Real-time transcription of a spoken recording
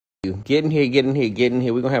Get in here.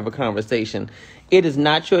 We're going to have a conversation. It is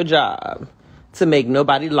not your job to make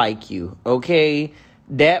nobody like you, okay?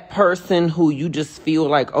 That person who you just feel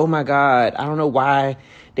like, oh my God, I don't know why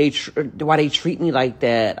they treat me like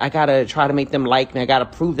that. I got to try to make them like me. I got to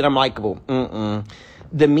prove that I'm likable.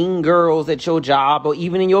 The mean girls at your job or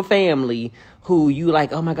even in your family who you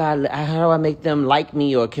like, oh my God, how do I make them like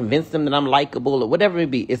me or convince them that I'm likable or whatever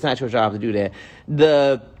it be. It's not your job to do that.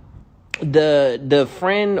 The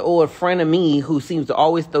friend or friend of me who seems to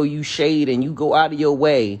always throw you shade and you go out of your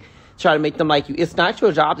way, try to make them like you. It's not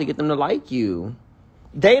your job to get them to like you.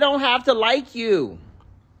 They don't have to like you.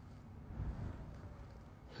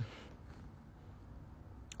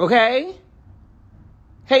 Okay?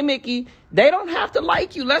 Hey, Mickey, they don't have to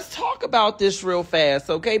like you. Let's talk about this real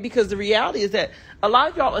fast, okay? Because the reality is that a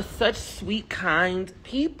lot of y'all are such sweet, kind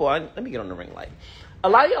people. Let me get on the ring light. A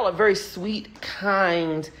lot of y'all are very sweet,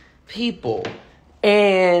 kind people.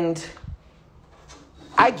 And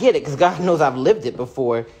I get it because God knows I've lived it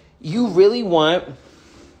before. You really want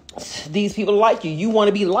these people to like you. You want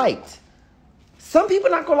to be liked. Some people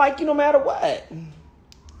are not going to like you no matter what.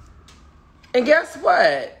 And guess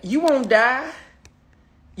what? You won't die.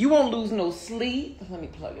 You won't lose no sleep. Let me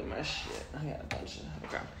plug in my shit. I got a bunch of...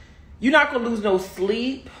 Okay. You're not going to lose no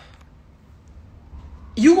sleep.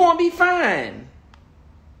 You're going to be fine.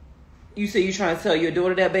 You say you're trying to tell your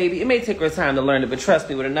daughter that, baby. It may take her time to learn it, but trust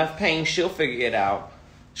me, with enough pain, she'll figure it out.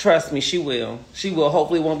 Trust me, she will. She will.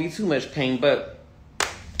 Hopefully it won't be too much pain. But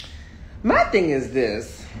my thing is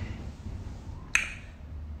this.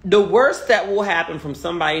 The worst that will happen from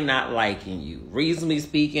somebody not liking you, reasonably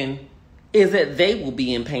speaking, is that they will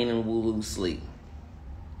be in pain and will lose sleep.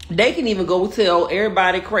 They can even go tell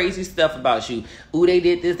everybody crazy stuff about you. Ooh, they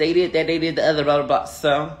did this, they did that, they did the other, blah, blah, blah.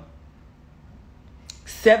 So,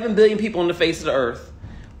 7 billion people on the face of the earth.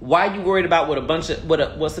 Why you worried about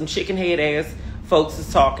what some chicken head ass folks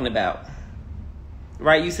is talking about?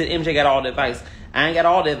 Right? You said MJ got all the advice. I ain't got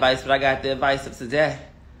all the advice, but I got the advice of today.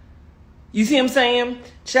 You see what I'm saying?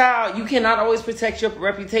 Child, you cannot always protect your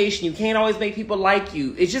reputation. You can't always make people like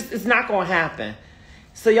you. It's not going to happen.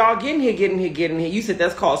 So y'all get in here. You said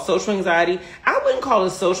that's called social anxiety. I wouldn't call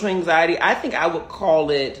it social anxiety. I think I would call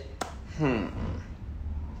it,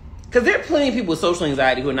 because there are plenty of people with social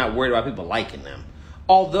anxiety who are not worried about people liking them.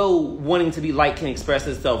 Although wanting to be liked can express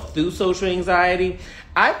itself through social anxiety,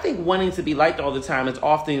 I think wanting to be liked all the time is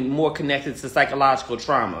often more connected to psychological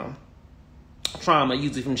trauma. Trauma,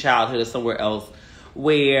 usually from childhood or somewhere else,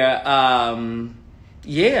 where,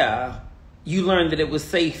 you learned that it was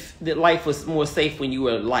safe, that life was more safe when you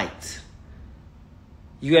were liked.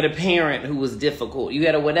 You had a parent who was difficult. You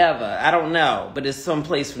had a whatever. I don't know, but it's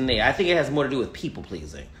someplace from there. I think it has more to do with people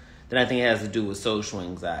pleasing than I think it has to do with social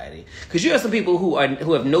anxiety. Because you have some people who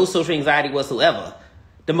have no social anxiety whatsoever,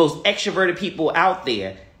 the most extroverted people out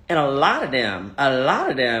there, and a lot of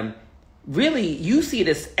them. Really, you see it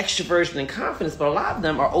as extroversion and confidence, but a lot of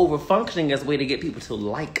them are over-functioning as a way to get people to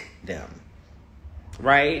like them,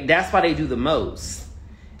 right? That's why they do the most.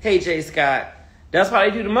 Hey, Jay Scott, that's why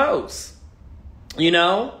they do the most, you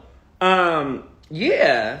know? So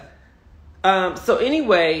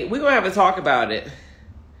anyway, we're going to have a talk about it.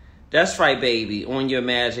 That's right, baby, on your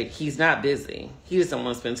magic. He's not busy. He just don't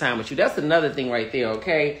want to spend time with you. That's another thing right there,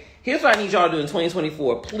 okay? Here's what I need y'all to do in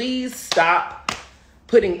 2024. Please stop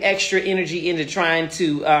putting extra energy into trying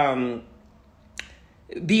to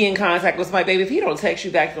be in contact with my baby. If he don't text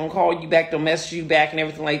you back, don't call you back, don't message you back and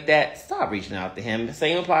everything like that, stop reaching out to him.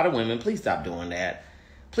 Same apply to women. Please stop doing that.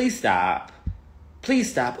 Please stop.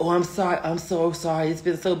 Oh, I'm sorry. I'm so sorry. It's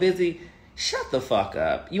been so busy. Shut the fuck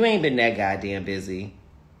up. You ain't been that goddamn busy.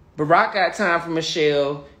 Barack got time for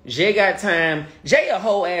Michelle. Jay got time. Jay a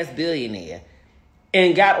whole ass billionaire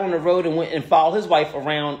and got on the road and went and followed his wife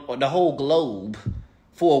around the whole globe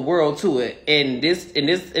for a world tour, and this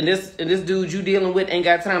dude you dealing with ain't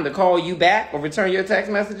got time to call you back or return your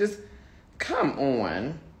text messages? Come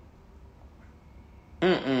on.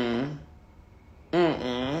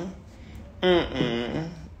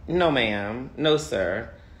 No, ma'am. No,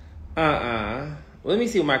 sir. Let me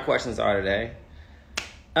see what my questions are today.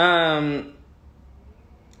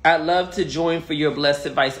 I'd love to join for your blessed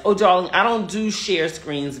advice. Oh, darling, I don't do share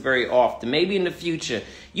screens very often. Maybe in the future.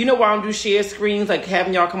 You know why I don't do share screens? Like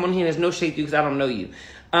having y'all come on here, there's no shade to you because I don't know you.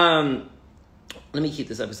 Let me keep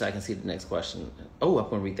this up so I can see the next question. Oh, I'm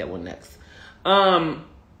going to read that one next. I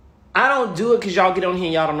don't do it because y'all get on here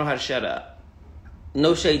and y'all don't know how to shut up.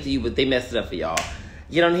 No shade to you, but they messed it up for y'all.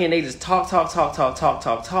 Get on here and they just talk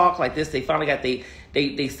like this. They finally got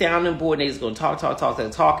they sounding board and they just gonna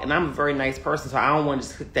talk. And I'm a very nice person, so I don't want to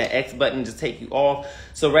just click that X button and just take you off.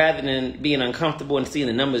 So rather than being uncomfortable and seeing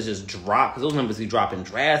the numbers just drop, because those numbers be dropping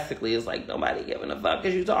drastically, it's like nobody giving a fuck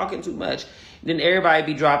because you talking too much. Then everybody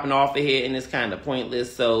be dropping off of here and it's kind of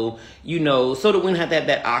pointless. So, so that we don't have to have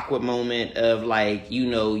that awkward moment of like,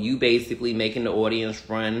 you basically making the audience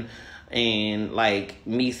run and like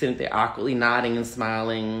me sitting there awkwardly nodding and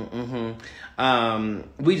smiling.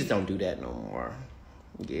 We just don't do that no more.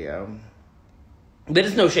 Yeah. But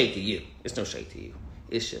it's no shade to you. It's no shade to you.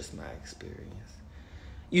 It's just my experience.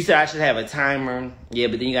 You said I should have a timer. Yeah,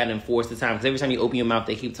 but then you got to enforce the time because every time you open your mouth,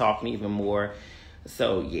 they keep talking even more.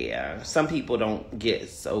 So, yeah, some people don't get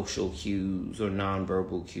social cues or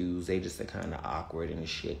nonverbal cues. They just are kind of awkward and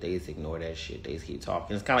shit. They just ignore that shit. They just keep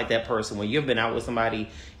talking. It's kind of like that person when you've been out with somebody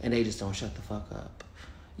and they just don't shut the fuck up.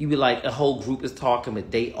 You be like, a whole group is talking,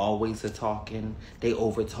 but they always are talking. They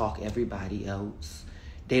overtalk everybody else.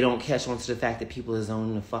 They don't catch on to the fact that people are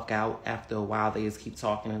zoning the fuck out. After a while, they just keep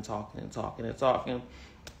talking and talking and talking and talking.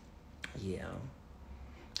 Yeah.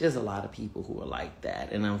 There's a lot of people who are like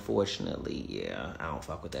that. And unfortunately, yeah, I don't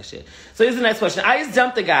fuck with that shit. So here's the next question. I just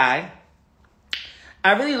dumped a guy.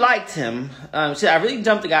 I really liked him. I really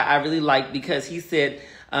dumped a guy I really liked because he said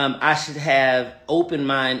I should have open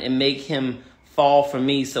mind and make him fall for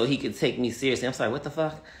me so he could take me seriously. I'm sorry, what the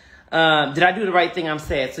fuck? Did I do the right thing? I'm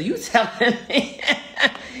sad. So you telling me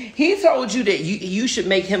he told you that you should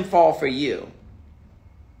make him fall for you.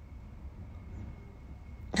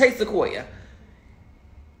 Hey, Sequoia.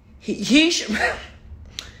 He should.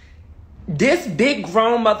 This big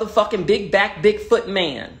grown motherfucking big back, big foot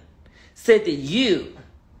man said that you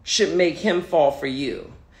should make him fall for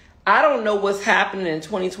you. I don't know what's happening in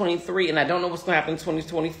 2023 and I don't know what's going to happen in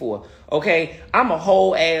 2024. Okay. I'm a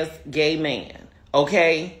whole ass gay man.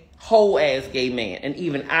 Okay. Whole ass gay man. And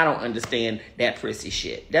even I don't understand that prissy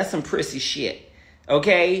shit. That's some prissy shit.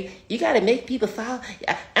 Okay, you gotta make people fall.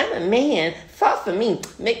 I'm a man. Fall for me.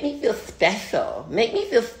 Make me feel special. Make me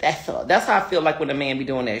feel special. That's how I feel like when a man be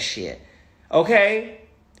doing that shit. Okay,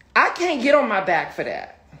 I can't get on my back for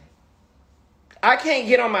that. I can't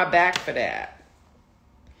get on my back for that.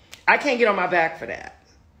 I can't get on my back for that.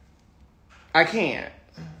 I can't.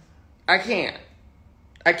 I can't.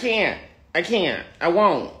 I can't. I can't. I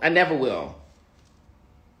won't. I never will.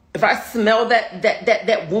 If I smell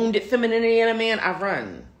that wounded femininity in a man, I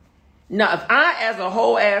run. Now, if I, as a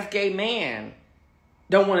whole ass gay man,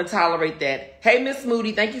 don't want to tolerate that. Hey, Miss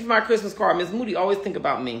Moody, thank you for my Christmas card. Miss Moody, always think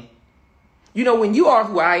about me. When you are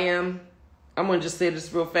who I am, I'm going to just say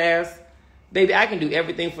this real fast. Baby, I can do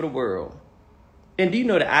everything for the world. And do you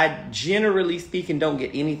know that I, generally speaking, don't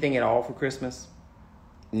get anything at all for Christmas?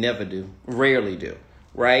 Never do. Rarely do.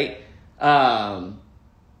 Right?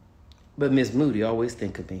 But Miss Moody always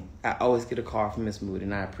think of me. I always get a call from Miss Moody,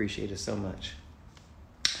 and I appreciate it so much.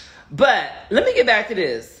 But let me get back to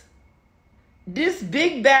this. This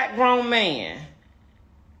big back grown man,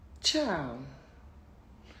 child.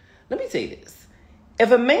 Let me tell you this.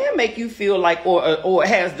 If a man make you feel like, or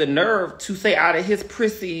has the nerve to say out of his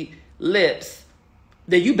prissy lips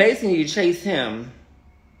that you basically need to chase him,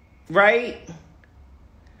 right?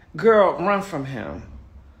 Girl, run from him.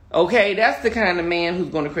 Okay, that's the kind of man who's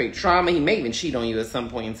going to create trauma. He may even cheat on you at some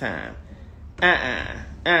point in time.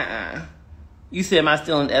 You said, am I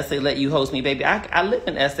still in SA? Let you host me, baby. I live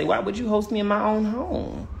in SA. Why would you host me in my own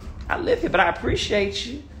home? I live here, but I appreciate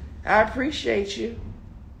you. I appreciate you.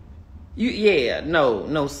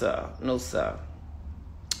 No, sir. No, sir.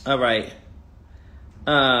 All right.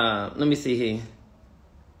 Let me see here.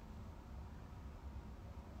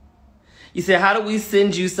 You said, how do we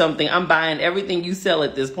send you something? I'm buying everything you sell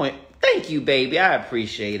at this point. Thank you, baby. I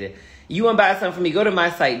appreciate it. You want to buy something from me? Go to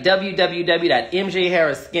my site,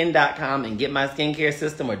 www.mjharrisskin.com and get my skincare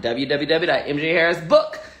system, or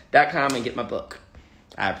www.mjharrissbook.com and get my book.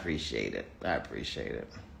 I appreciate it. I appreciate it.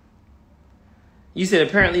 You said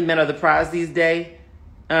apparently men are the prize these days.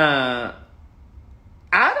 I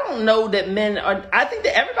don't know that men are. I think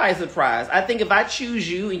that everybody's a prize. I think if I choose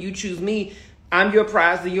you and you choose me, I'm your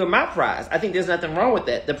prize and you're my prize. I think there's nothing wrong with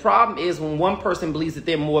that. The problem is when one person believes that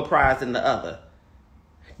they're more prized than the other.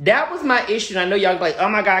 That was my issue. And I know y'all like, oh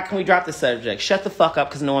my God, can we drop this subject? Shut the fuck up,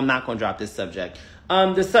 because no, I'm not going to drop this subject.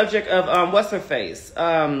 The subject of, what's her face?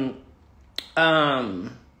 Shall we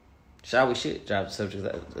shit drop the subject?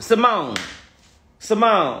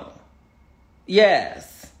 Simone.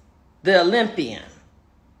 Yes. The Olympian.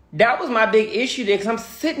 That was my big issue there, because I'm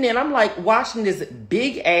sitting there and I'm like watching this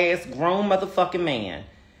big ass grown motherfucking man.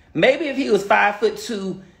 Maybe if he was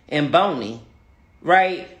 5'2" and bony,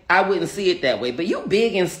 right, I wouldn't see it that way. But you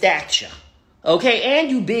big in stature, Okay,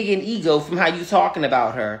 and you big in ego from how you talking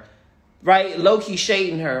about her, right? Low-key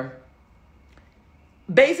shading her.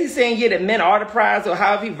 Basically saying, yeah, that men are the prize, or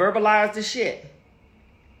however he verbalized the shit.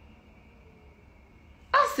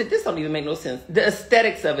 I said, this don't even make no sense. The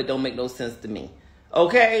aesthetics of it don't make no sense to me.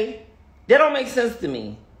 Okay? That don't make sense to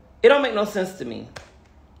me. It don't make no sense to me.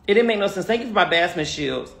 It didn't make no sense. Thank you for my Bassman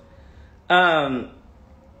shields.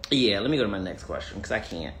 Yeah, let me go to my next question, because I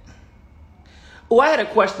can't. Oh, I had a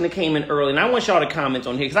question that came in early, and I want y'all to comment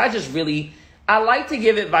on here, because I like to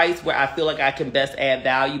give advice where I feel like I can best add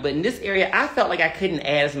value, but in this area, I felt like I couldn't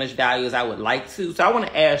add as much value as I would like to, so I want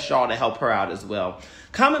to ask y'all to help her out as well.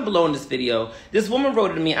 Comment below in this video. This woman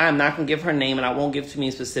wrote it to me. I'm not going to give her name, and I won't give too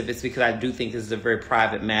many specifics, because I do think this is a very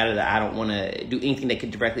private matter that I don't want to do anything that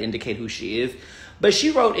could directly indicate who she is. But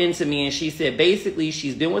she wrote into me, and she said, basically,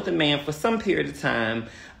 she's been with a man for some period of time.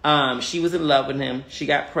 She was in love with him. She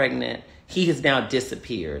got pregnant. He has now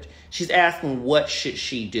disappeared. She's asking, what should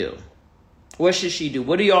she do? What should she do?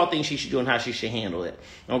 What do y'all think she should do and how she should handle it?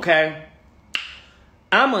 Okay?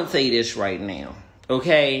 I'm going to say this right now.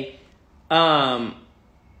 Okay?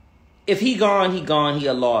 If he gone, he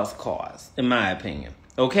a lost cause, in my opinion.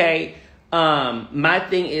 Okay? My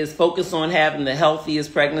thing is focus on having the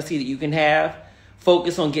healthiest pregnancy that you can have.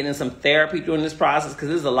 Focus on getting some therapy during this process, because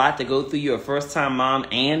there's a lot to go through. You're a first-time mom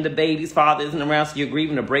and the baby's father isn't around, so you're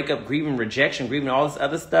grieving a breakup, grieving rejection, grieving all this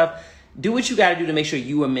other stuff. Do what you got to do to make sure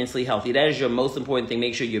you are mentally healthy. That is your most important thing.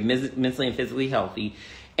 Make sure you're mentally and physically healthy.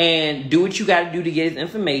 And do what you got to do to get his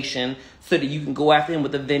information so that you can go after him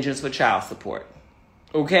with a vengeance for child support.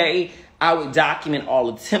 Okay? I would document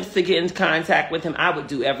all attempts to get in contact with him. I would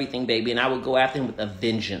do everything, baby. And I would go after him with a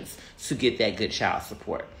vengeance to get that good child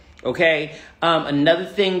support. Okay? Another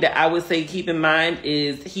thing that I would say keep in mind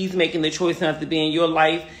is he's making the choice not to be in your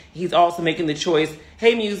life. He's also making the choice,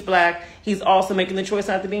 hey, Muse Black, he's also making the choice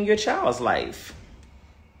not to be in your child's life.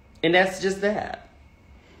 And that's just that.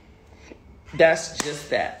 That's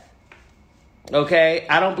just that. Okay?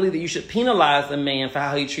 I don't believe that you should penalize a man for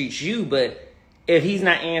how he treats you, but if he's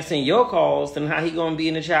not answering your calls, then how he going to be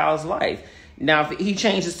in the child's life? Now, if he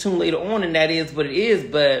changes tune later on, and that is what it is,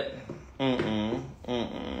 but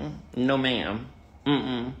no, ma'am.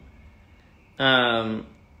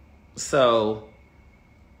 So,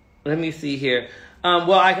 let me see here.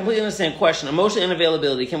 Well, I completely understand the question. Emotional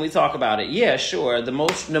unavailability. Can we talk about it? Yeah, sure. The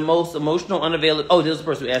most emotional unavailability. Oh, there's a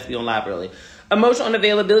person who asked me on live earlier. Emotional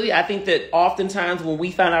unavailability. I think that oftentimes when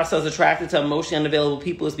we find ourselves attracted to emotionally unavailable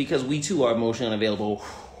people, it's because we too are emotionally unavailable.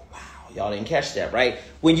 Wow, y'all didn't catch that, right?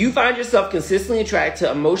 When you find yourself consistently attracted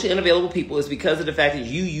to emotionally unavailable people, it's because of the fact that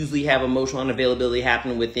you usually have emotional unavailability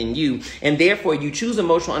happening within you, and therefore you choose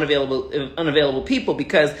emotional unavailable people,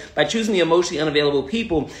 because by choosing the emotionally unavailable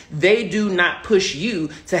people, they do not push you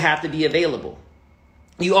to have to be available.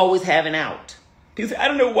 You always have an out. People say, I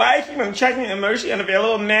don't know why I keep attracting emotionally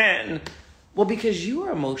unavailable men. Well, because you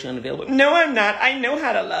are emotionally unavailable. No, I'm not. I know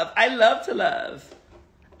how to love. I love to love.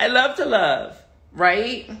 I love to love.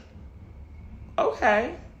 Right?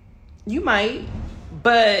 Okay. You might.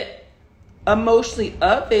 But emotionally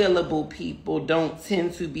available people don't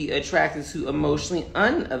tend to be attracted to emotionally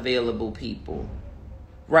unavailable people.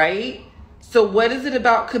 Right? So what is it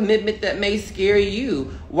about commitment that may scare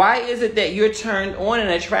you? Why is it that you're turned on and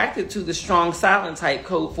attracted to the strong silent type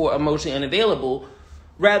code for emotionally unavailable,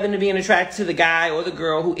 rather than being attracted to the guy or the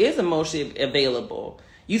girl who is emotionally available?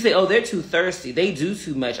 You say, oh, they're too thirsty. They do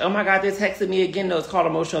too much. Oh, my God, they're texting me again. No, it's called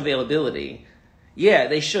emotional availability. Yeah,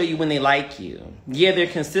 they show you when they like you. Yeah, they're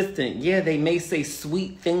consistent. Yeah, they may say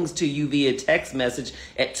sweet things to you via text message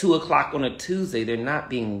at 2 o'clock on a Tuesday. They're not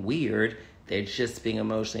being weird. They're just being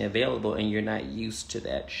emotionally available, and you're not used to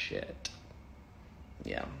that shit.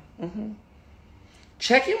 Yeah.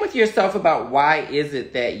 Check in with yourself about why is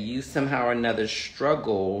it that you somehow or another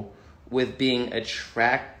struggle with being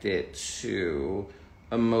attracted to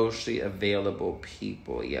emotionally available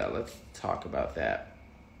people. Yeah, let's talk about that.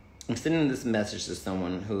 I'm sending this message to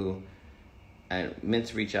someone who I meant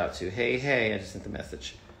to reach out to. Hey, I just sent the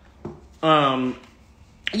message.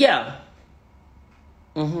 Yeah.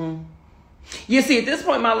 You see, at this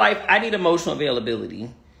point in my life, I need emotional availability.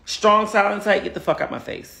 Strong silent type, get the fuck out my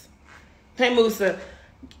face. Hey, Musa,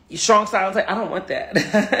 strong silent type, I don't want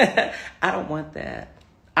that. I don't want that.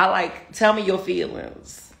 I like, tell me your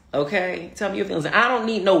feelings, okay? Tell me your feelings. I don't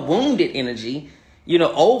need no wounded energy,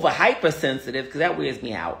 over hypersensitive, because that wears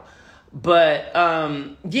me out. But,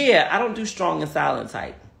 yeah, I don't do strong and silent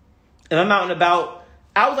type. If I'm out and about,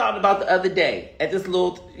 I was out and about the other day at this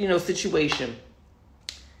little, situation.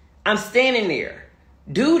 I'm standing there.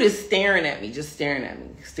 Dude is staring at me, just staring at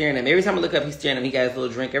me. Every time I look up, he's staring at me. He got his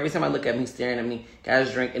little drink. Every time I look at him, he's staring at me, got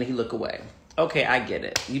his drink, and he look away. Okay, I get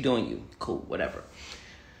it. You doing you. Cool, whatever.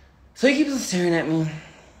 So he keeps staring at me.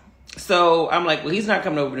 So I'm like, well, he's not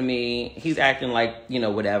coming over to me. He's acting like,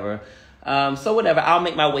 whatever. So whatever, I'll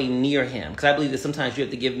make my way near him. Because I believe that sometimes you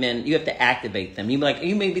have to give men, you have to activate them. You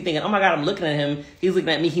may be thinking, oh my God, I'm looking at him. He's looking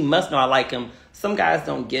at me. He must know I like him. Some guys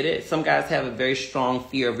don't get it. Some guys have a very strong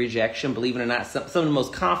fear of rejection. Believe it or not, some of the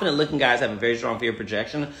most confident looking guys have a very strong fear of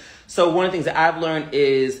rejection. So one of the things that I've learned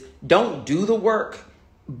is don't do the work,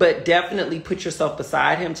 but definitely put yourself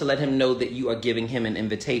beside him to let him know that you are giving him an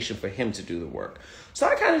invitation for him to do the work. So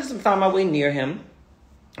I kind of just found my way near him.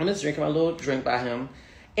 I'm just drinking my little drink by him.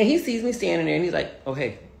 And he sees me standing there and he's like, oh,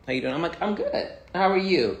 hey, how you doing? I'm like, I'm good. How are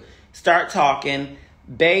you? Start talking.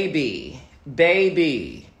 Baby.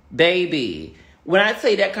 When I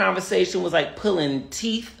say that conversation was like pulling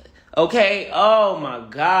teeth, okay? Oh my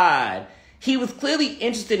God. He was clearly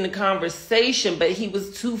interested in the conversation, but he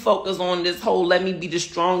was too focused on this whole let me be the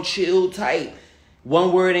strong, chill type.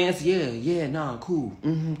 One word answer, yeah, nah, cool.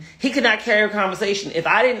 Mm-hmm. He could not carry a conversation. If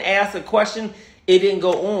I didn't ask a question, it didn't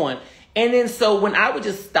go on. And then so when I would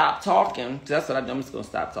just stop talking, that's what I do. I'm just going to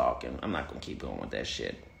stop talking. I'm not going to keep going with that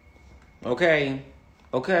shit. Okay?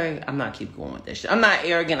 I'm not keep going with that shit. I'm not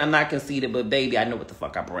arrogant. I'm not conceited, but baby, I know what the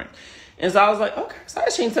fuck I bring. And so I was like, okay. So I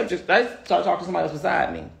changed subjects. I started talking to somebody else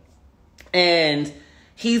beside me. And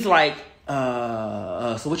he's like,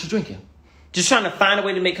 so what you drinking? Just trying to find a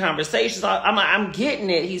way to make conversations. I'm getting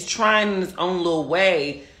it. He's trying in his own little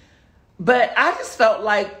way. But I just felt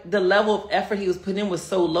like the level of effort he was putting in was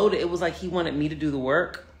so low that it was like he wanted me to do the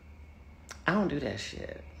work. I don't do that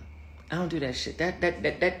shit.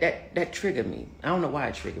 That triggered me. I don't know why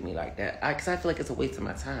it triggered me like that. Because I feel like it's a waste of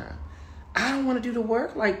my time. I don't want to do the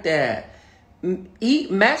work like that.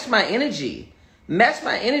 Match my energy. Match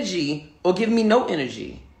my energy or give me no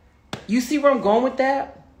energy. You see where I'm going with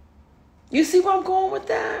that?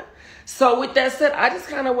 So with that said, I just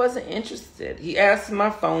kind of wasn't interested. He asked my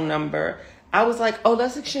phone number. I was like, oh,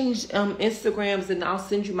 let's exchange Instagrams and I'll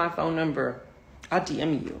send you my phone number. I'll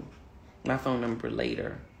DM you my phone number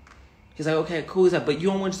later. He's like, okay, cool. He's like, but you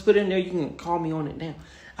don't want to just put it in there? You can call me on it now.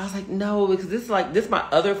 I was like, no, because this is my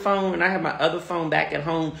other phone, and I have my other phone back at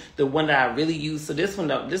home, the one that I really use. So this one,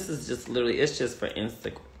 this is just literally, it's just for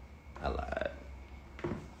Instagram. I lied.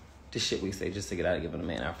 This shit we say just to get out of giving a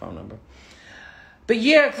man our phone number. But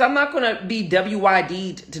yeah, because I'm not going to be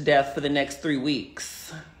WID'd to death for the next 3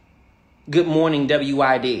 weeks. Good morning,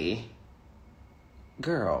 WID.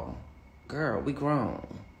 Girl, we grown.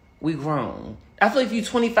 I feel like if you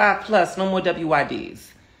 25 plus, no more WIDs.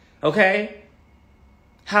 Okay?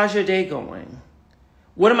 How's your day going?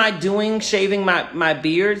 What am I doing shaving my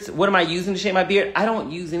beards? What am I using to shave my beard? I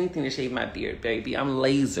don't use anything to shave my beard, baby. I'm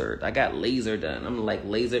lasered. I got laser done. I'm like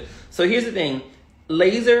laser. So here's the thing.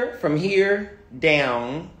 Laser from here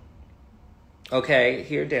down. Okay,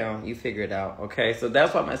 here down. You figure it out. Okay, so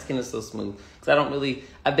that's why my skin is so smooth. Because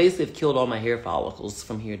I basically have killed all my hair follicles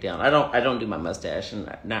from here down. I don't do my mustache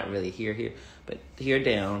and not really here, but here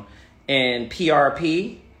down. And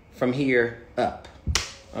PRP from here up.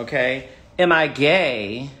 Okay. Am I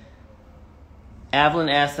gay? Evelyn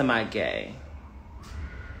asked, am I gay?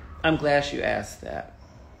 I'm glad you asked that.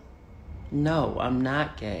 No, I'm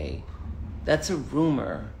not gay. That's a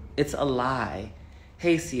rumor. It's a lie.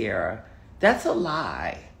 Hey, Sierra, that's a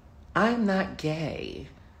lie. I'm not gay.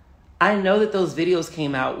 I know that those videos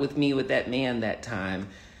came out with me with that man that time.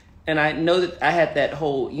 And I know that I had that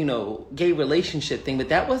whole, gay relationship thing, but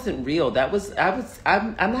that wasn't real.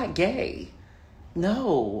 I'm not gay.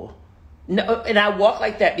 No, and I walk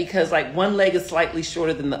like that because like one leg is slightly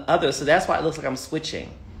shorter than the other. So that's why it looks like I'm switching,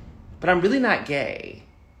 but I'm really not gay.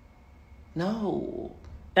 No.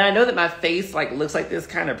 And I know that my face like looks like this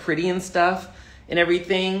kind of pretty and stuff and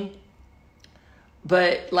everything,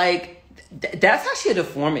 but like that's actually a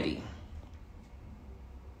deformity.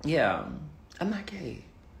 Yeah, I'm not gay.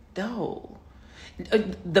 No.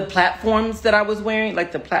 The platforms that I was wearing,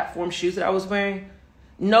 like the platform shoes that I was wearing,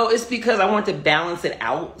 no, it's because I want to balance it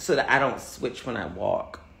out so that I don't switch when I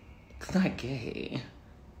walk. It's not gay.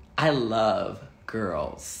 I love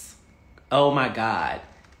girls. Oh my God.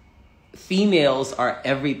 Females are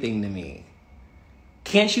everything to me.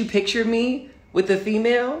 Can't you picture me with a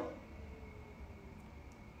female?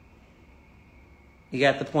 You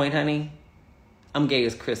got the point, honey? I'm gay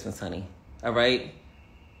as Christmas, honey. All right?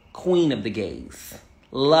 Queen of the gays.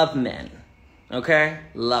 Love men. Okay?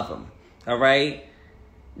 Love them. All right?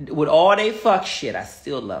 With all they fuck shit, I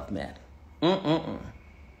still love men.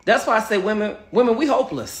 That's why I say women, we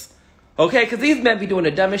hopeless. Okay? Because these men be doing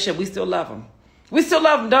the dumbest shit. We still love them. We still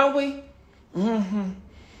love them, don't we?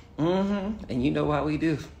 And you know why we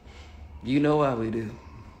do. You know why we do.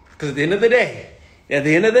 Because at the end of the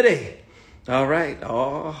day, all right.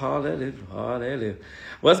 Oh, hallelujah.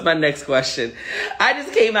 What's my next question? I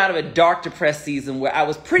just came out of a dark, depressed season where I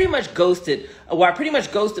was pretty much ghosted,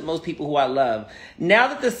 most people who I love. Now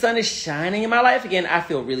that the sun is shining in my life again, I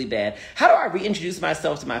feel really bad. How do I reintroduce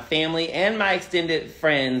myself to my family and my extended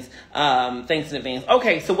friends? Thanks in advance.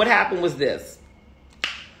 Okay, so what happened was this.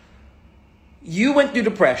 You went through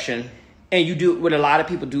depression. And you do what a lot of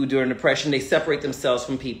people do during depression. They separate themselves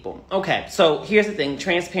from people. Okay, so here's the thing.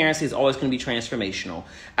 Transparency is always going to be transformational.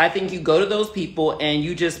 I think you go to those people and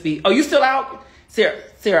you just be, oh, you still out?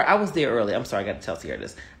 Sarah, I was there earlier. I'm sorry, I got to tell Sarah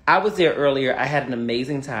this. I was there earlier. I had an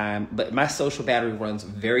amazing time, but my social battery runs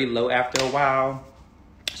very low after a while.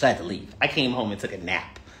 So I had to leave. I came home and took a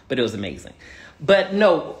nap, but it was amazing. But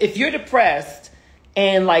no, if you're depressed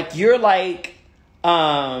and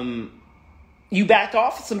you backed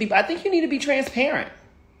off some people, I think you need to be transparent,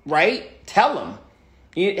 right? Tell them,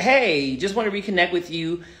 hey, just want to reconnect with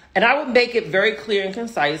you. And I would make it very clear and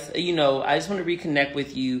concise. I just want to reconnect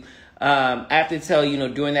with you. I have to tell you,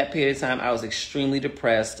 during that period of time, I was extremely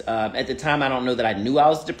depressed. At the time, I don't know that I knew I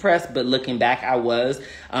was depressed, but looking back, I was.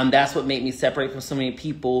 That's what made me separate from so many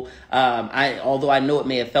people. Although I know it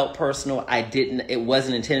may have felt personal, it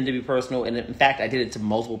wasn't intended to be personal. And in fact, I did it to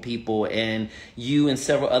multiple people, and you and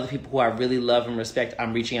several other people who I really love and respect,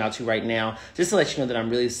 I'm reaching out to right now, just to let you know that I'm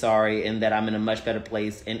really sorry and that I'm in a much better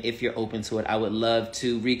place. And if you're open to it, I would love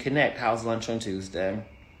to reconnect. How's lunch on Tuesday?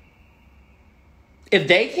 If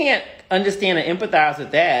they can't understand and empathize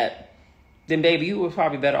with that, then baby, you were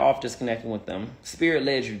probably better off disconnecting with them. Spirit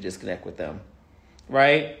led you to disconnect with them,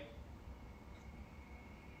 right?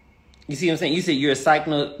 You see what I'm saying? You said you're a psych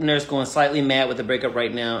nurse going slightly mad with the breakup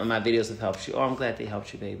right now, and my videos have helped you. Oh, I'm glad they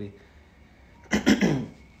helped you, baby. That's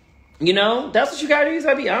what you gotta do. You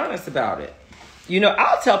gotta be honest about it.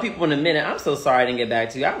 I'll tell people in a minute, I'm so sorry I didn't get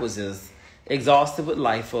back to you. I was just exhausted with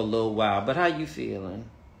life for a little while. But how you feeling?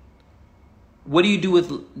 What do you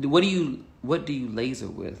laser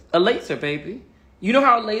with? A laser, baby. You know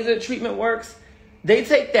how laser treatment works? They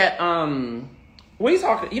take that, what are you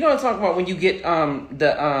talking? You know what I'm talking about when you get,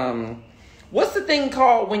 what's the thing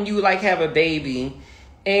called when you have a baby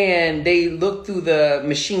and they look through the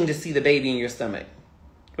machine to see the baby in your stomach?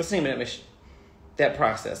 What's the name of that machine? That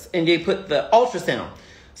process. And they put the ultrasound.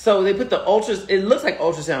 So they put it looks like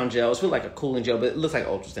ultrasound gel. It's really like a cooling gel, but it looks like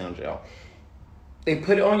ultrasound gel. They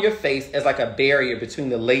put it on your face as like a barrier between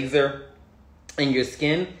the laser and your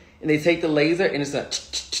skin. And they take the laser and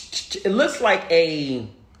it looks like a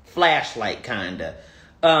flashlight kind of.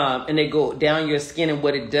 And they go down your skin. And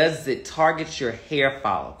what it does is it targets your hair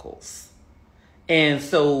follicles. And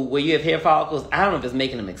so where you have hair follicles, I don't know if it's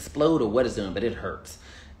making them explode or what it's doing, but it hurts.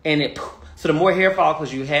 And so the more hair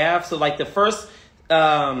follicles you have, so like the first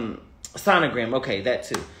sonogram, okay, that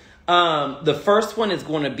too. The first one is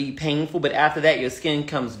going to be painful, but after that, your skin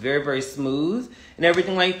comes very, very smooth and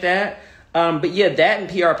everything like that. But yeah, that and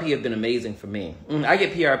PRP have been amazing for me. I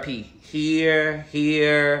get PRP here,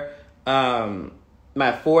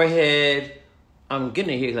 my forehead. I'm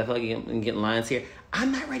getting it here because I feel like I'm getting lines here.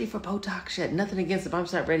 I'm not ready for Botox yet. Nothing against it, but I'm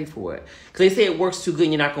just not ready for it. Because they say it works too good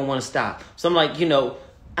and you're not going to want to stop. So I'm like,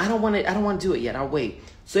 I don't want to do it yet. I'll wait.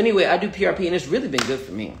 So anyway, I do PRP and it's really been good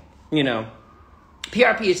for me,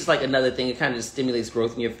 PRP is just like another thing. It kind of just stimulates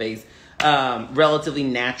growth in your face. Relatively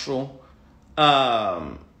natural,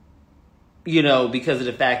 because of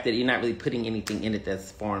the fact that you're not really putting anything in it that's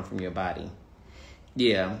foreign from your body.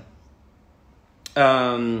 Yeah.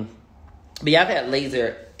 But yeah, I've had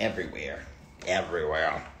laser everywhere.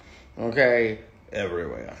 Okay?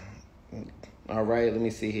 Everywhere. All right, let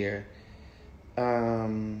me see here.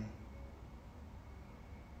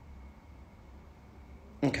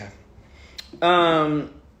 Okay.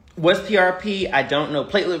 What's PRP? I don't know.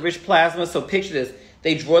 Platelet-rich plasma. So picture this.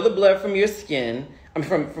 They draw the blood from your skin,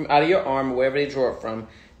 from out of your arm, or wherever they draw it from.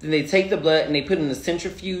 Then they take the blood and they put it in the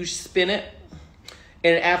centrifuge, spin it.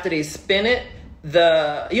 And after they spin it,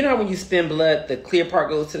 you know how when you spin blood, the clear part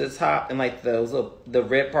goes to the top and like the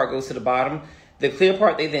red part goes to the bottom? The clear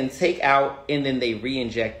part they then take out and then they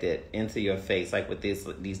re-inject it into your face, like with these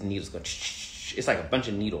needles go. It's like a bunch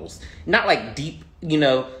of needles. Not like deep,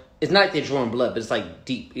 it's not like they're drawing blood, but it's like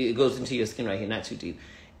deep. It goes into your skin right here, not too deep.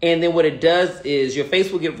 And then what it does is your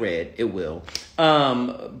face will get red. It will.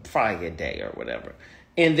 Probably a day or whatever.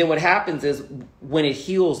 And then what happens is when it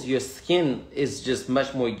heals, your skin is just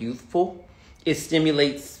much more youthful. It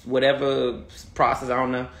stimulates whatever process, I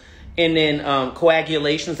don't know. And then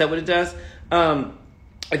coagulation, is that what it does?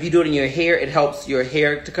 If you do it in your hair, it helps your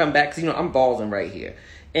hair to come back. Because, I'm balding right here.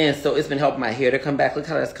 And so it's been helping my hair to come back. Look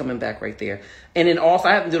how that's coming back right there. And then also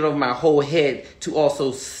I have to do it over my whole head to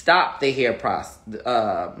also stop the hair process.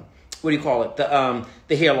 What do you call it?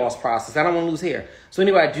 The hair loss process. I don't want to lose hair. So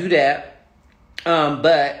anyway, I do that.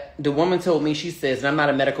 But the woman told me, she says, and I'm not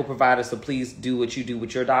a medical provider, so please do what you do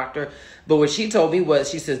with your doctor. But what she told me was,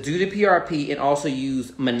 she says, do the PRP and also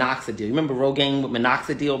use minoxidil. Remember Rogaine with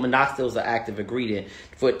minoxidil? Minoxidil is an active ingredient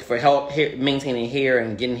for help maintaining hair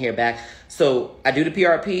and getting hair back. So I do the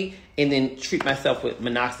PRP and then treat myself with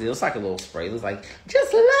minoxidil. It's like a little spray. It's like,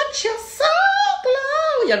 just let your soul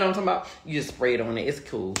glow. Y'all know what I'm talking about? You just spray it on it. It's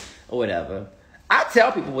cool or whatever. I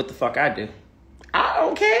tell people what the fuck I do. I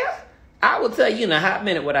don't care. I will tell you in a hot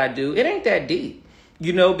minute what I do. It ain't that deep,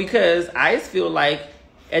 because I just feel like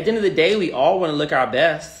at the end of the day, we all want to look our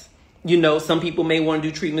best. Some people may want to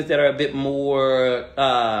do treatments that are a bit more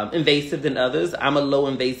invasive than others. I'm a low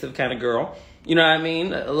invasive kind of girl. You know what I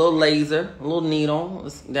mean? A little laser, a little needle.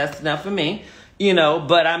 That's not for me,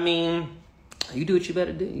 But I mean, you do what you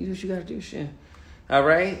better do. You do what you got to do, shit. All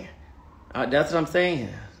right? That's what I'm saying.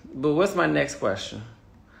 But what's my next question?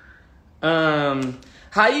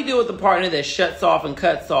 How you deal with a partner that shuts off and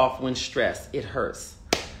cuts off when stressed? It hurts.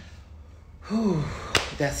 Whew,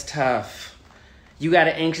 that's tough. You got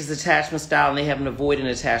an anxious attachment style and they have an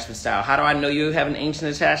avoidant attachment style. How do I know you have an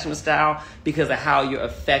anxious attachment style? Because of how you're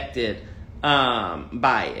affected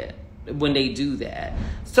by it when they do that.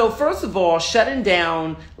 So first of all, shutting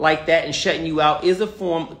down like that and shutting you out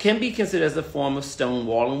can be considered as a form of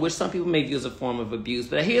stonewalling, which some people may view as a form of abuse.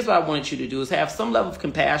 But here's what I want you to do is have some level of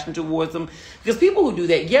compassion towards them. Because people who do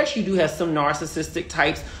that, yes, you do have some narcissistic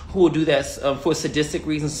types who will do that for sadistic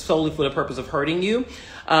reasons, solely for the purpose of hurting you.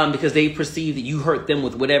 Because they perceive that you hurt them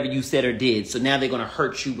with whatever you said or did. So now they're going to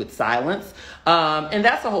hurt you with silence. And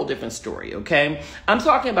that's a whole different story, okay? I'm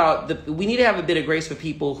talking about we need to have a bit of grace for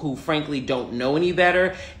people who frankly don't know any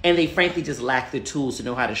better and they frankly just lack the tools to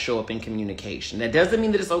know how to show up in communication. That doesn't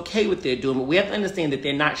mean that it's okay what they're doing, but we have to understand that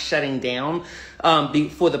they're not shutting down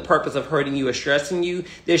for the purpose of hurting you or stressing you.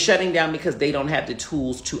 They're shutting down because they don't have the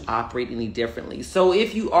tools to operate any differently. So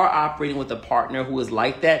if you are operating with a partner who is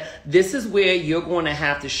like that, this is where you're going to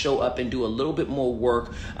have to show up and do a little bit more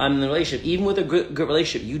work in the relationship. Even with a good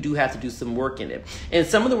relationship, you do have to do some work in it. And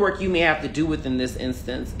some of the work you may have to do within this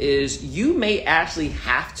instance is you may actually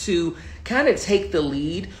have to kind of take the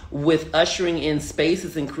lead with ushering in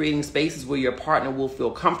spaces and creating spaces where your partner will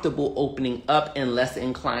feel comfortable opening up and less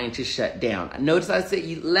inclined to shut down. Notice I said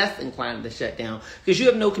you less inclined to shut down because you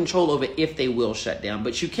have no control over if they will shut down,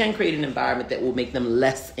 but you can create an environment that will make them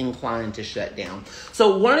less inclined to shut down.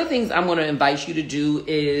 So one of the things I'm going to invite you to do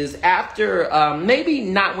is after, maybe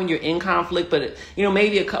not when you're in conflict, but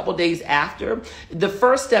maybe a couple days after, the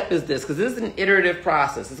first step is this, because this is an iterative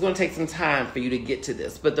process. It's going to take some time for you to get to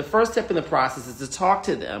this, but the first step in the process is to talk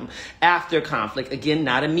to them after conflict. Again,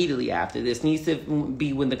 not immediately after. This needs to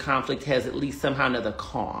be when the conflict has at least somehow or another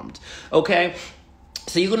calmed. Okay?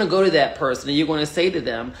 So you're going to go to that person and you're going to say to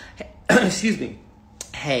them, excuse me,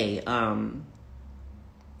 hey,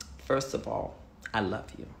 first of all, I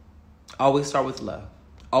love you. Always start with love.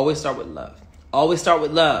 Always start with love. Always start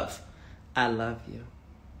with love. I love you.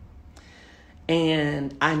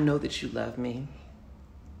 And I know that you love me.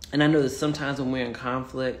 And I know that sometimes when we're in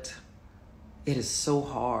conflict, it is so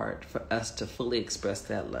hard for us to fully express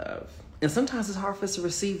that love. And sometimes it's hard for us to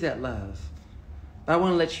receive that love. But I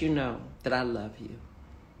want to let you know that I love you.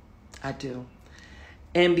 I do.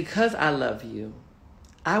 And because I love you,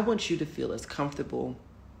 I want you to feel as comfortable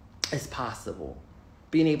as possible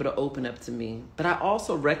being able to open up to me. But I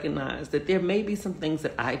also recognize that there may be some things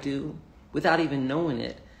that I do without even knowing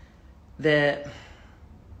it that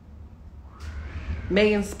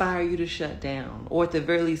may inspire you to shut down, or at the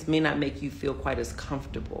very least may not make you feel quite as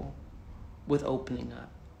comfortable with opening up.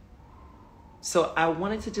 So I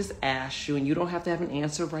wanted to just ask you, and you don't have to have an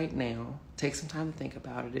answer right now. Take some time to think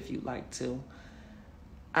about it if you'd like to.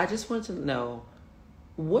 I just wanted to know,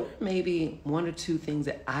 what are maybe one or two things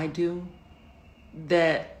that I do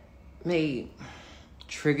that may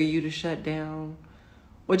trigger you to shut down,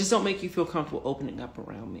 or just don't make you feel comfortable opening up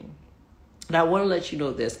around me? And I want to let you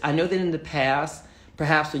know this. I know that in the past,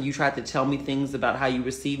 perhaps when you tried to tell me things about how you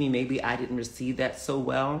receive me, maybe I didn't receive that so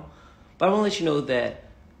well. But I want to let you know that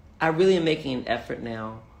I really am making an effort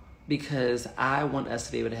now because I want us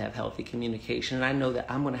to be able to have healthy communication. And I know that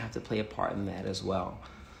I'm going to have to play a part in that as well.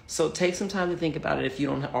 So take some time to think about it if you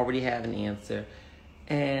don't already have an answer.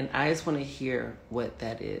 And I just want to hear what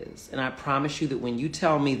that is. And I promise you that when you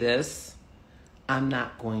tell me this, I'm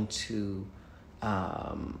not going to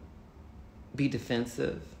be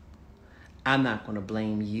defensive. I'm not going to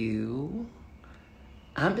blame you.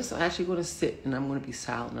 I'm just actually going to sit and I'm going to be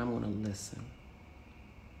silent and I'm going to listen.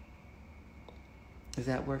 Does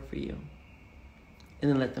that work for you?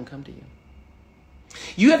 And then let them come to you.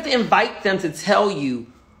 You have to invite them to tell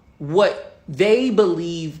you what they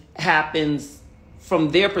believe happens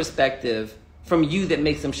from their perspective, from you, that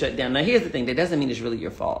makes them shut down. Now, here's the thing. That doesn't mean it's really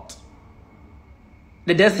your fault.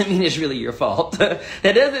 That doesn't mean it's really your fault. That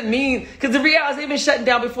doesn't mean, because the reality is they've been shutting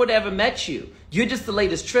down before they ever met you. You're just the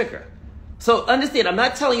latest trigger. So understand, I'm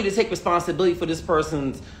not telling you to take responsibility for this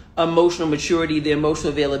person's emotional maturity, their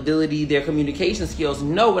emotional availability, their communication skills.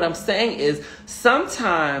 No, what I'm saying is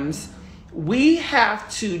sometimes we have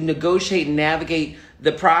to negotiate and navigate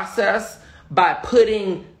the process by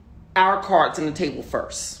putting our cards on the table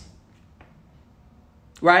first.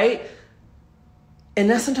 Right? And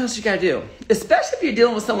that's sometimes what you got to do, especially if you're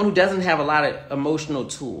dealing with someone who doesn't have a lot of emotional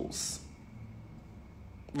tools.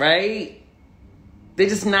 Right? They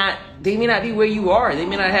may not be where you are. They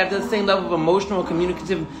may not have the same level of emotional and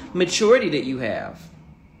communicative maturity that you have.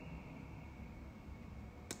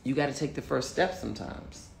 You got to take the first step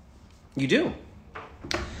sometimes. You do.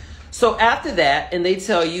 So after that, and they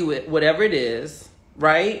tell you whatever it is,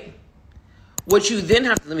 right? What you then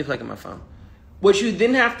have to, let me plug in my phone. What you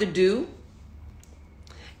then have to do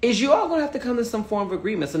is you all gonna have to come to some form of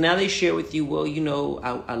agreement. So now they share with you, well,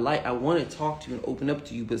 I want to talk to you and open up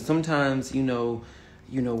to you, but sometimes,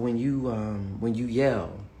 when you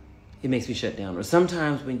yell, it makes me shut down. Or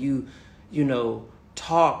sometimes when you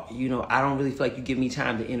talk, I don't really feel like you give me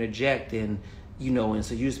time to interject, and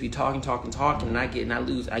so you just be talking, and I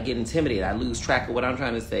get intimidated. I lose track of what I'm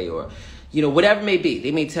trying to say, or, whatever it may be.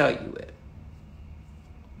 They may tell you it.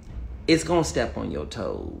 It's going to step on your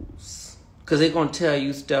toes, because they're going to tell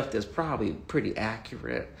you stuff that's probably pretty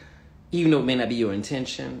accurate. Even though it may not be your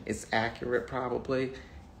intention, it's accurate probably.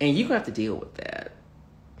 And you're going to have to deal with that.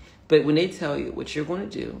 But when they tell you, what you're going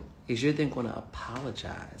to do is you're then going to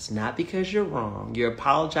apologize. Not because you're wrong. You're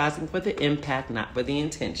apologizing for the impact, not for the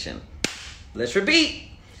intention. Let's repeat.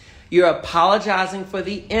 You're apologizing for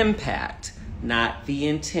the impact, not the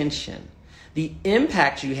intention. The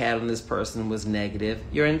impact you had on this person was negative.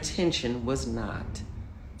 Your intention was not.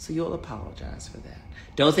 So you'll apologize for that.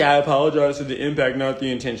 Don't say, I apologize for the impact, not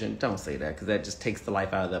the intention. Don't say that, because that just takes the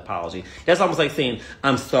life out of the apology. That's almost like saying,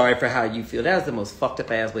 I'm sorry for how you feel. That's the most fucked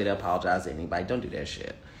up ass way to apologize to anybody. Don't do that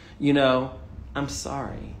shit. I'm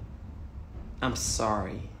sorry. I'm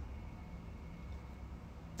sorry.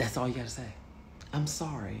 That's all you gotta say. I'm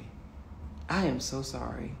sorry. I am so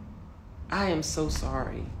sorry. I am so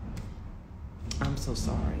sorry. I'm so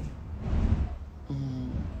sorry.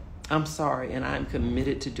 I'm sorry, and I'm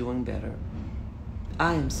committed to doing better.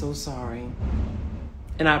 I am so sorry.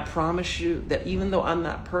 And I promise you that even though I'm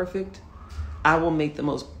not perfect, I will make the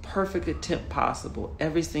most perfect attempt possible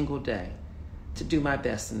every single day to do my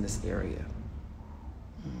best in this area.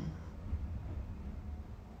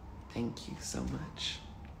 Thank you so much.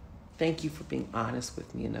 Thank you for being honest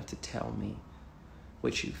with me enough to tell me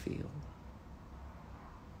what you feel.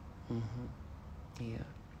 Yeah.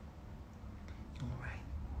 All right.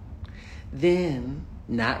 Then,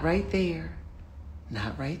 not right there,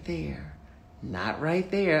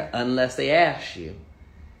 unless they ask you.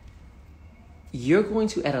 You're going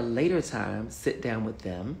to, at a later time, sit down with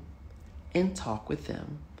them and talk with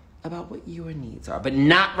them about what your needs are, but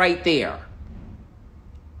not right there.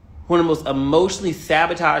 One of the most emotionally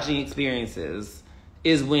sabotaging experiences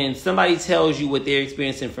is when somebody tells you what they're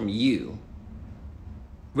experiencing from you.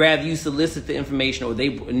 Rather, you solicit the information or they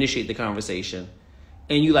initiate the conversation.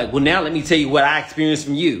 And you like, well, now let me tell you what I experienced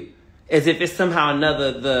from you. As if it's somehow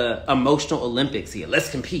the emotional Olympics here. Let's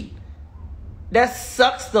compete. That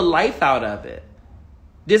sucks the life out of it.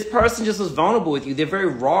 This person just was vulnerable with you. They're very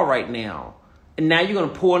raw right now. And now you're going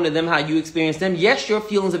to pour into them how you experience them. Yes, your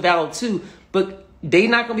feelings are valid too, but they're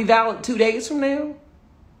not going to be valid 2 days from now.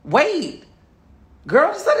 Wait.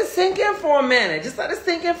 Girl, just let it sink in for a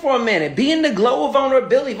minute. Be in the glow of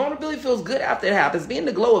vulnerability. Vulnerability feels good after it happens. Be in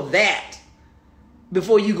the glow of that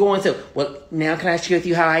before you go into, well, now can I share with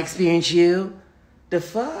you how I experience you? The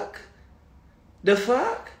fuck?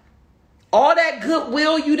 All that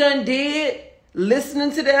goodwill you done did,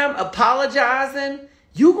 listening to them, apologizing,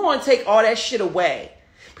 you going to take all that shit away.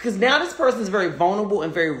 Because now this person's very vulnerable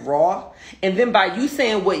and very raw. And then by you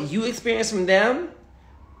saying what you experienced from them,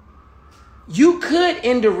 you could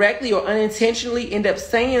indirectly or unintentionally end up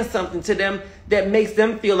saying something to them that makes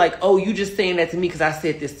them feel like, oh, you just saying that to me because I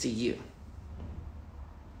said this to you.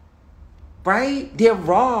 Right? They're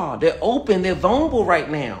raw. They're open. They're vulnerable right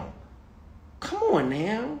now. Come on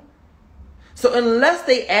now. So unless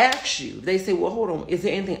they ask you, they say, well, hold on, is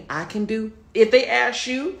there anything I can do? If they ask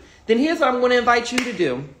you, then here's what I'm going to invite you to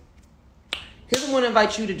do. Here's what I'm going to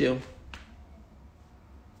invite you to do.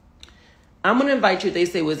 I'm going to invite you, if they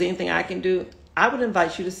say, was there anything I can do? I would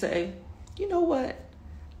invite you to say, you know what?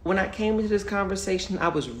 When I came into this conversation, I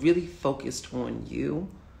was really focused on you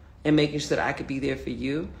and making sure that I could be there for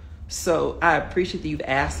you. So I appreciate that you've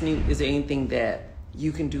asked me, is there anything that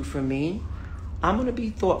you can do for me? I'm going to be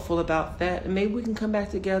thoughtful about that. And maybe we can come back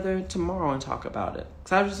together tomorrow and talk about it.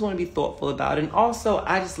 Because I just want to be thoughtful about it. And also,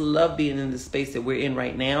 I just love being in the space that we're in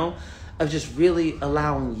right now of just really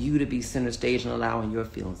allowing you to be center stage and allowing your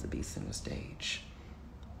feelings to be center stage.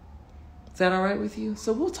 Is that all right with you?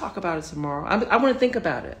 So we'll talk about it tomorrow. I want to think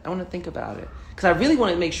about it. Because I really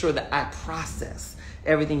want to make sure that I process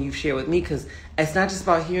everything you've shared with me. Because it's not just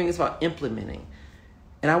about hearing, it's about implementing.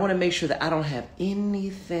 And I want to make sure that I don't have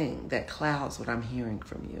anything that clouds what I'm hearing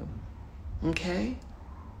from you. Okay?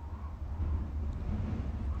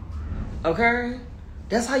 Okay?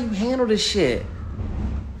 That's how you handle this shit.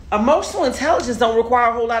 Emotional intelligence don't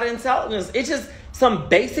require a whole lot of intelligence. It's just some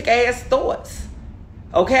basic ass thoughts.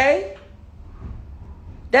 Okay?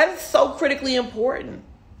 That is so critically important.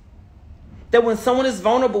 That when someone is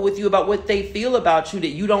vulnerable with you about what they feel about you, that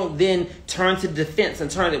you don't then turn to defense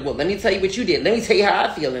and turn to, well, let me tell you what you did. Let me tell you how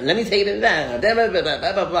I feel. And let me tell you that. Blah, blah, blah,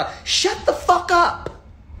 blah, blah, blah. Shut the fuck up.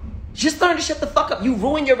 Just learn to shut the fuck up. You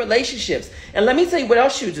ruin your relationships. And let me tell you what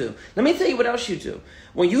else you do.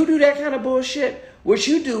 When you do that kind of bullshit, what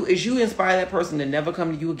you do is you inspire that person to never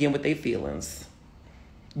come to you again with their feelings.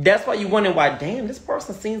 That's why you wonder why, damn, this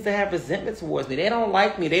person seems to have resentment towards me. They don't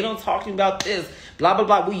like me. They don't talk to me about this, blah, blah,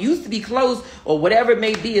 blah. We used to be close or whatever it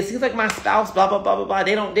may be. It seems like my spouse, blah, blah, blah, blah, blah.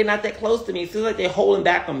 They're not that close to me. It feels like they're holding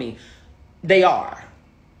back on me. They are.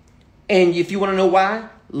 And if you want to know why,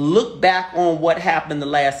 look back on what happened the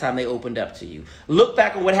last time they opened up to you. Look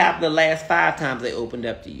back on what happened the last 5 times they opened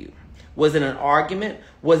up to you. Was it an argument?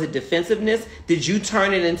 Was it defensiveness? Did you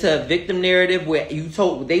turn it into a victim narrative where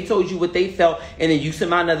they told you what they felt and then you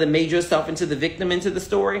somehow another made yourself into the victim in the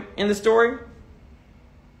story?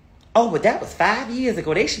 Oh, but that was 5 years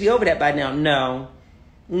ago. They should be over that by now.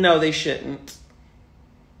 No, they shouldn't.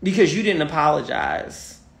 Because you didn't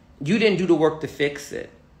apologize. You didn't do the work to fix it.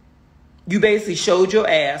 You basically showed your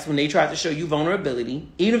ass when they tried to show you vulnerability,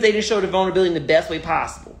 even if they didn't show the vulnerability in the best way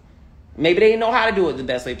possible. Maybe they didn't know how to do it the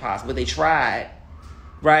best way possible, but they tried,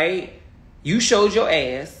 right? You showed your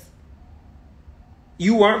ass.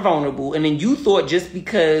 You weren't vulnerable. And then you thought just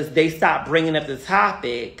because they stopped bringing up the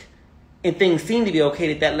topic and things seemed to be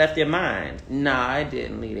okay that left their mind. Nah, it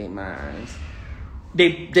didn't leave their minds.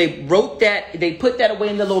 They wrote that, they put that away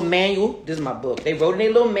in the little manual. This is my book. They wrote in a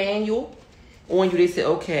little manual on you. They said,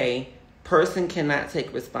 okay, person cannot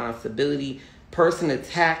take responsibility. Person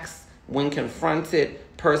attacks when confronted.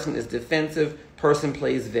 Person is defensive. Person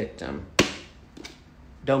plays victim.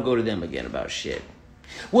 Don't go to them again about shit.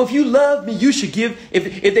 Well, if you love me, you should give,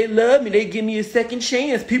 if they love me, they give me a second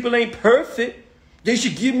chance. People ain't perfect. They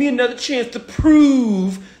should give me another chance to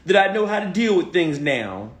prove that I know how to deal with things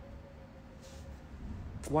now.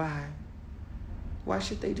 Why? Why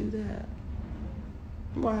should they do that?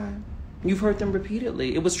 Why? You've heard them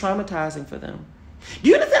repeatedly. It was traumatizing for them. Do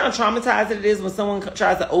you understand how traumatizing it is when someone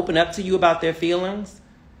tries to open up to you about their feelings?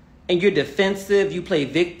 And you're defensive, you play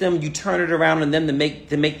victim, you turn it around on them to make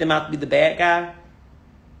them out to be the bad guy?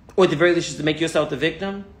 Or at the very least, just to make yourself the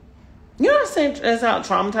victim? You know what I'm saying? That's how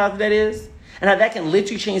traumatizing that is? And how that can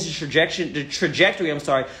literally change the trajectory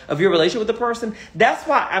of your relationship with the person. That's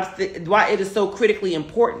why it is so critically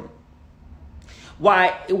important.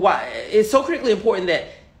 Why it's so critically important that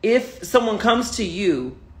if someone comes to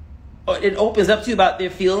you, or it opens up to you about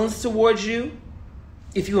their feelings towards you,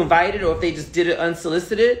 if you invite it or if they just did it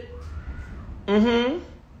unsolicited.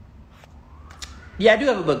 Yeah, I do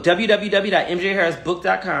have a book,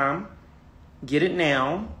 www.mjharrisbook.com. Get it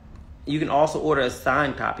now. You can also order a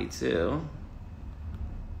signed copy too.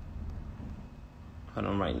 Hold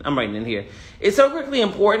on, I'm writing in here. It's so critically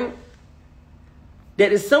important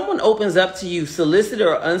that if someone opens up to you, solicited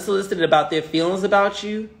or unsolicited, about their feelings about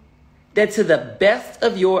you, that to the best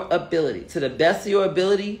of your ability,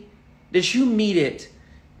 that you meet it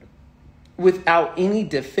without any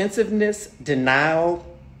defensiveness, denial,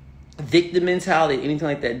 victim mentality, anything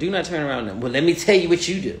like that. Do not turn around them. Well, let me tell you what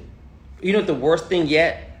you do. You know what the worst thing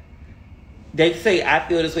yet? They say, I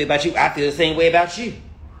feel this way about you. I feel the same way about you.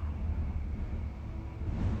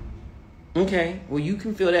 Okay, well, you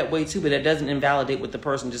can feel that way too, but that doesn't invalidate what the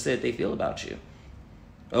person just said they feel about you.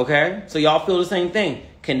 Okay? So y'all feel the same thing.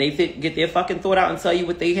 Can they get their fucking thought out and tell you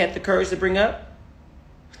what they had the courage to bring up?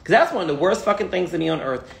 Because that's one of the worst fucking things to me on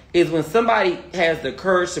earth, is when somebody has the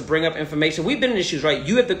courage to bring up information. We've been in issues, right?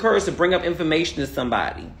 You have the courage to bring up information to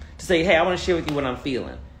somebody, to say, hey, I want to share with you what I'm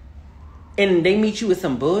feeling. And they meet you with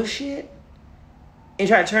some bullshit and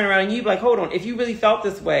try to turn around and you be like, hold on, if you really felt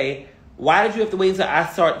this way, why did you have to wait until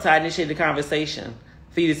I initiated the conversation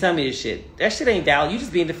for you to tell me this shit? That shit ain't valid. You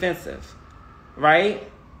just being defensive, right?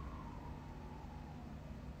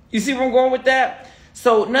 You see where I'm going with that?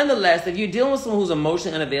 So nonetheless, if you're dealing with someone who's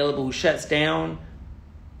emotionally unavailable, who shuts down,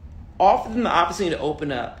 offer them the opportunity to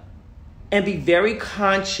open up and be very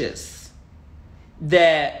conscious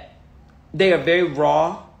that they are very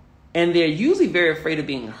raw and they're usually very afraid of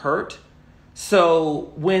being hurt.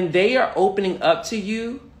 So when they are opening up to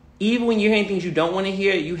you, even when you're hearing things you don't want to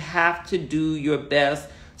hear, you have to do your best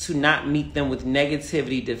to not meet them with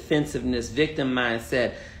negativity, defensiveness, victim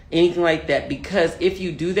mindset, anything like that. Because if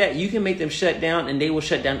you do that, you can make them shut down and they will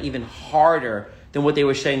shut down even harder than what they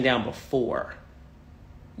were shutting down before.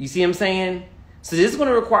 You see what I'm saying? So this is going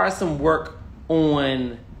to require some work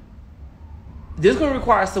on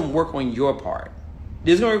your part.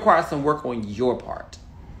 This is going to require some work on your part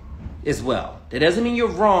as well. That doesn't mean you're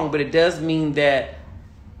wrong, but it does mean that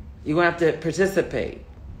you're going to have to participate.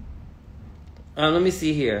 Let me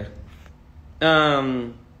see here.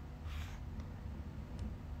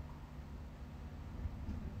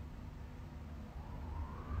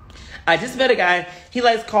 I just met a guy. He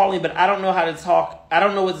likes calling, but I don't know how to talk. I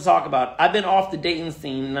don't know what to talk about. I've been off the dating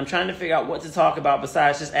scene, and I'm trying to figure out what to talk about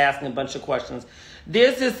besides just asking a bunch of questions.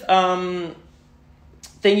 There's this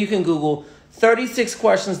thing you can Google, 36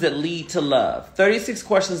 questions that lead to love. 36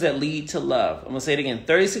 questions that lead to love. I'm going to say it again.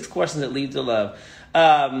 36 questions that lead to love.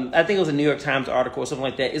 I think it was a New York Times article or something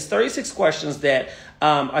like that. It's 36 questions that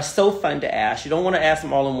are so fun to ask. You don't want to ask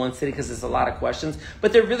them all in one sitting because it's a lot of questions,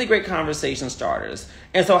 but they're really great conversation starters.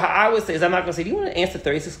 And so how I would say is, I'm not going to say, do you want to answer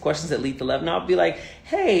 36 questions that lead to love? And I'll be like,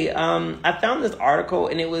 hey, I found this article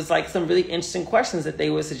and it was like some really interesting questions that they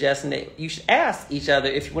were suggesting that you should ask each other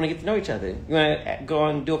if you want to get to know each other. You want to go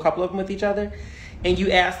and do a couple of them with each other? And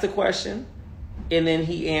you ask the question, and then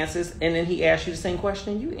he answers, and then he asks you the same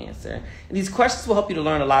question and you answer. And these questions will help you to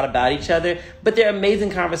learn a lot about each other, but they're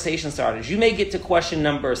amazing conversation starters. You may get to question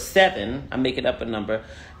number 7, I'm making up a number,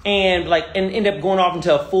 and end up going off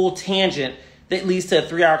into a full tangent that leads to a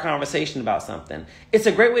 3-hour conversation about something. It's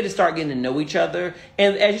a great way to start getting to know each other,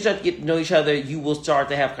 and as you start to get to know each other, you will start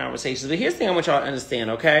to have conversations. But here's the thing I want y'all to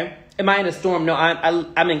understand, okay? Am I in a storm? No,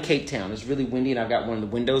 I'm in Cape Town. It's really windy, and I've got one of the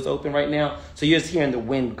windows open right now. So you're just hearing the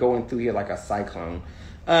wind going through here like a cyclone.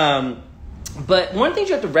 But one thing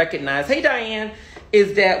you have to recognize, hey, Diane,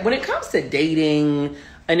 is that when it comes to dating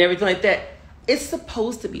and everything like that, it's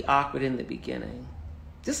supposed to be awkward in the beginning.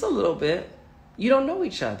 Just a little bit. You don't know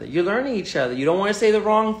each other. You're learning each other. You don't want to say the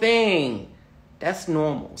wrong thing. That's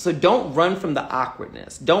normal. So don't run from the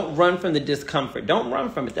awkwardness. Don't run from the discomfort. Don't run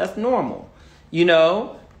from it. That's normal. You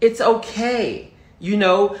know? It's okay. You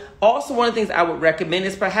know, also one of the things I would recommend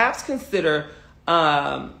is perhaps consider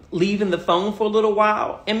leaving the phone for a little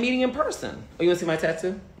while and meeting in person. Oh, you want to see my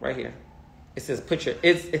tattoo? Right here. It says picture.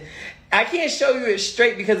 I can't show you it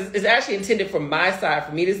straight because it's actually intended from my side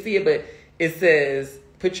for me to see it, but it says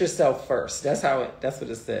put yourself first. That's what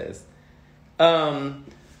it says.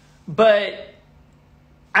 But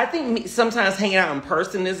I think sometimes hanging out in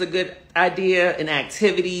person is a good idea, an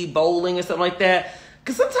activity, bowling or something like that.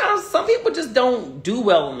 Because sometimes some people just don't do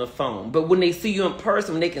well on the phone. But when they see you in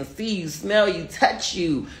person, when they can see you, smell you, touch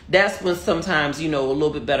you, that's when sometimes, a little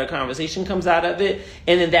bit better conversation comes out of it.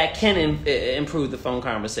 And then that can improve the phone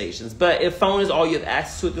conversations. But if phone is all you have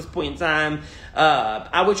access to at this point in time,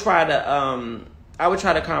 I would try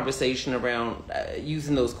the conversation around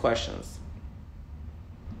using those questions.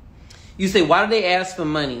 You say, why do they ask for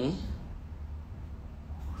money?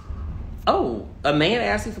 Oh, a man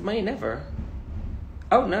asking for money? Never.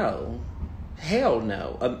 Oh, no. Hell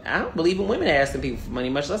no. I don't believe in women asking people for money,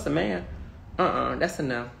 much less a man. That's a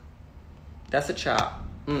no. That's a chop.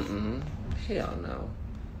 Hell no.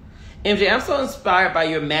 MJ, I'm so inspired by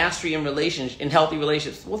your mastery in healthy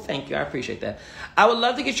relationships. Well, thank you. I appreciate that. I would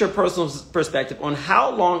love to get your personal perspective on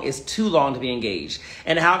how long is too long to be engaged,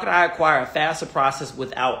 and how could I acquire a faster process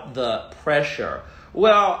without the pressure?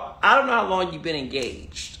 Well, I don't know how long you've been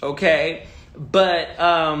engaged, okay? But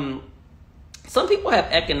some people have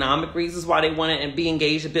economic reasons why they want to be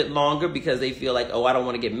engaged a bit longer because they feel like, I don't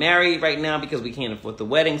want to get married right now because we can't afford the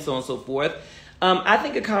wedding, so on and so forth. I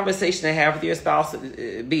think a conversation to have with your spouse,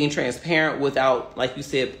 being transparent without, like you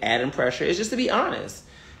said, adding pressure, is just to be honest.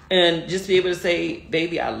 And just be able to say,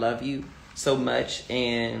 baby, I love you so much.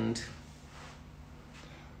 And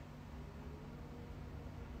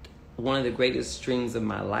one of the greatest dreams of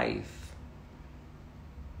my life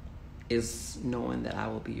is knowing that I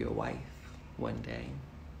will be your wife one day.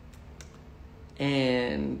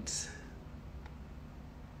 And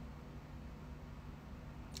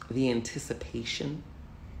the anticipation.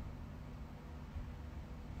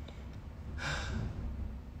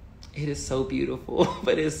 It is so beautiful,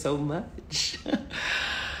 but it's so much.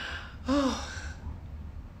 Oh,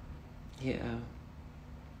 yeah.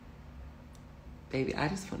 Baby, I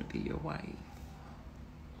just want to be your wife.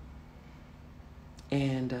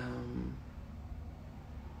 And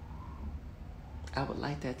I would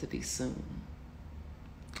like that to be soon.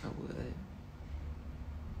 I would.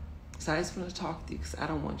 So I just want to talk to you because I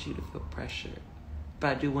don't want you to feel pressured.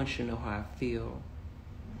 But I do want you to know how I feel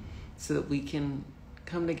so that we can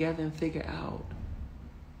come together and figure out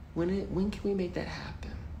when can we make that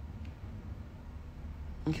happen?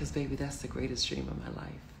 Because, baby, that's the greatest dream of my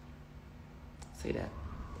life. Say that.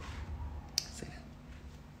 Say that.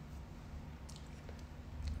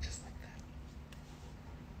 Just like that.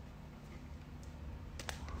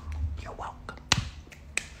 You're welcome.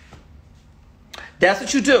 That's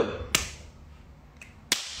what you do.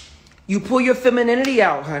 You pull your femininity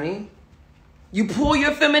out, honey. You pull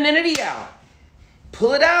your femininity out.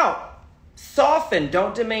 Pull it out. Soften,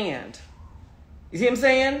 don't demand. You see what I'm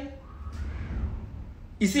saying?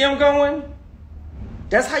 You see where I'm going?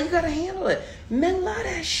 That's how you gotta handle it. Men love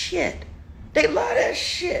that shit. They love that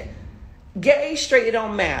shit. Gay, straight, it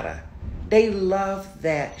don't matter. They love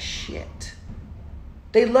that shit.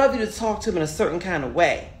 They love you to talk to them in a certain kind of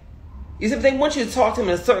way. You see, they want you to talk to them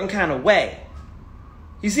in a certain kind of way.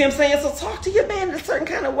 You see what I'm saying? So talk to your man in a certain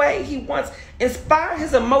kind of way. He wants, inspire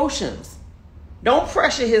his emotions. Don't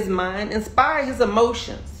pressure his mind. Inspire his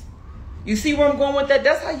emotions. You see where I'm going with that?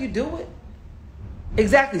 That's how you do it.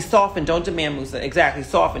 Exactly. Soften, don't demand, Musa. Exactly.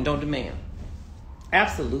 Soften, don't demand.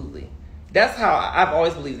 Absolutely. That's how I've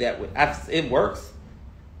always believed that. It works.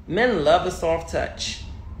 Men love a soft touch.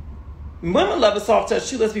 Women love a soft touch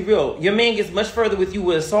too. Let's be real. Your man gets much further with you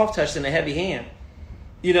with a soft touch than a heavy hand.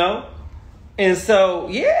 You know? And so,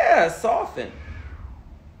 yeah, soften.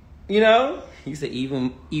 You know? You said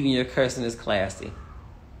even your cursing is classy.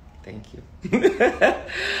 Thank you.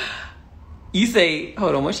 You say,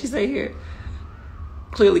 hold on, what'd she say here?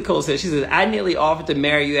 Clearly Cole said, she says, I nearly offered to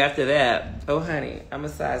marry you after that. Oh, honey, I'm a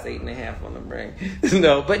size 8.5 on the ring.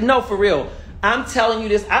 No, for real. I'm telling you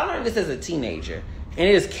this. I learned this as a teenager, and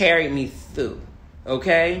it has carried me through,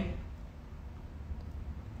 okay?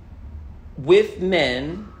 With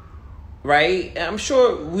men, right? I'm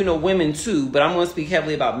sure, women too, but I'm going to speak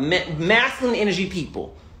heavily about masculine energy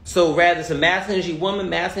people. So rather it's a masculine energy woman,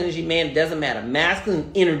 masculine energy man, it doesn't matter.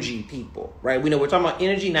 Masculine energy people, right? We know we're talking about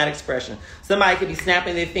energy, not expression. Somebody could be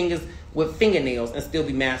snapping their fingers with fingernails and still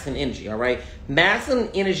be masculine energy, all right? Masculine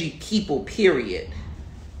energy people, period,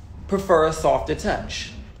 prefer a softer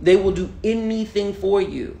touch. They will do anything for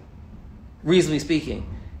you, reasonably speaking,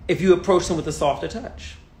 if you approach them with a softer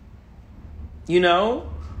touch.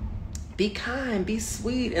 Be kind, be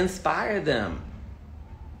sweet, inspire them.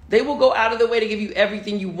 They will go out of their way to give you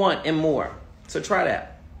everything you want and more. So try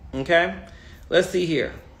that. Okay? Let's see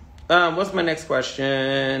here. What's my next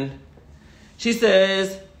question? She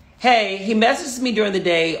says, hey, he messages me during the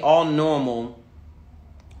day, all normal.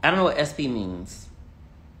 I don't know what SP means.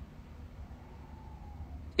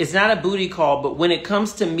 It's not a booty call, but when it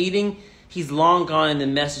comes to meeting, he's long gone and the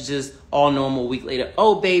messages all normal a week later.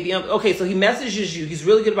 Oh, baby. Okay, so he messages you. He's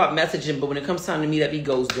really good about messaging, but when it comes time to meet up, he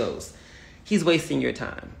goes. He's wasting your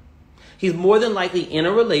time. He's more than likely in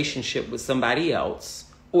a relationship with somebody else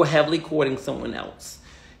or heavily courting someone else.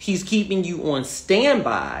 He's keeping you on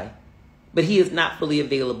standby, but he is not fully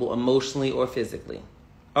available emotionally or physically.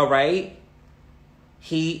 All right?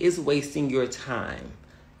 He is wasting your time.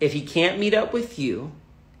 If he can't meet up with you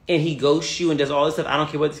and he ghosts you and does all this stuff, I don't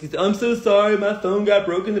care what this is. I'm so sorry, my phone got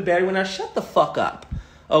broken, the battery went out. Shut the fuck up.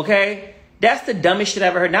 Okay? That's the dumbest shit I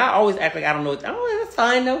ever heard. Now I always act like I don't know. Oh, that's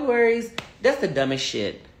fine, no worries. That's the dumbest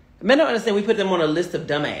shit. Men don't understand we put them on a list of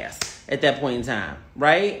dumbass at that point in time,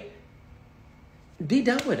 right? Be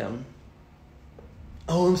done with them.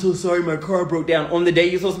 Oh, I'm so sorry my car broke down. On the day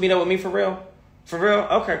you're supposed to meet up with me, for real? For real?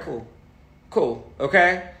 Okay, cool. Cool,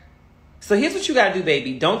 okay? So here's what you gotta do,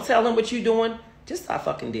 baby. Don't tell him what you're doing. Just stop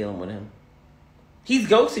fucking dealing with him. He's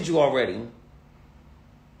ghosted you already.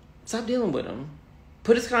 Stop dealing with him.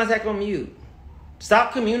 Put his contact on mute.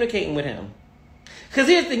 Stop communicating with him. Because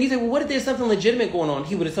here's the thing. You say, well, what if there's something legitimate going on?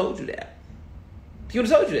 He would have told you that. He would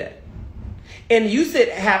have told you that. And you said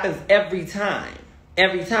it happens every time.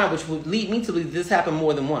 Every time, which would lead me to believe this happened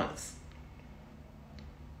more than once.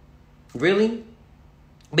 Really?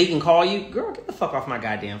 But he can call you? Girl, get the fuck off my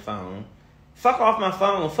goddamn phone. Fuck off my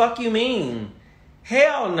phone. Fuck you mean?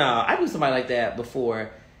 Hell no. I knew somebody like that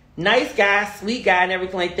before. Nice guy, sweet guy, and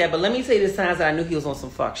everything like that. But let me tell you the signs that I knew he was on some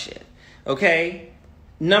fuck shit. Okay?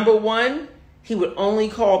 Number one, he would only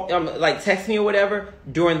call, like text me or whatever,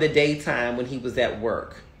 during the daytime when he was at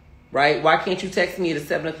work. Right? Why can't you text me at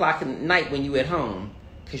 7 o'clock at night when you at home?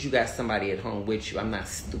 Because you got somebody at home with you. I'm not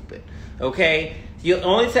stupid. Okay? You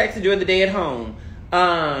only text during the day at home.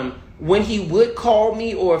 When he would call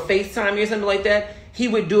me or FaceTime me or something like that, he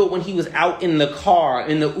would do it when he was out in the car,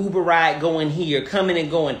 in the Uber ride going here, coming and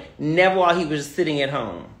going. Never while he was just sitting at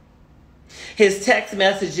home. His text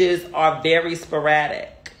messages are very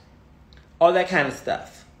sporadic. All that kind of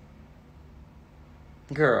stuff.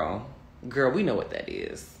 Girl, we know what that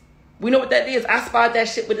is. We know what that is. I spotted that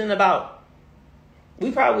shit within about... We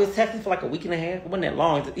probably was texting for like a week and a half. It wasn't that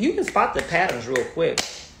long. You can spot the patterns real quick.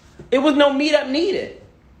 It was no meetup needed.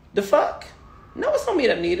 The fuck? No, it's no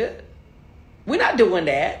meetup needed. We're not doing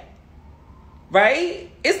that. Right?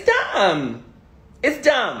 It's dumb. It's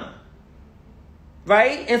dumb.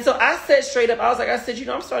 Right? And so I said straight up, I said,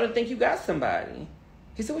 I'm starting to think you got somebody.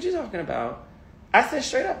 He said, what you talking about? I said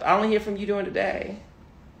straight up, I only hear from you during the day.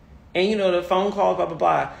 And the phone call, blah, blah,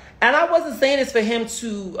 blah. And I wasn't saying this for him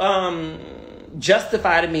to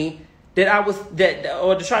justify to me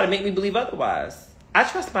or to try to make me believe otherwise. I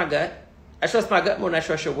trust my gut. I trust my gut more than I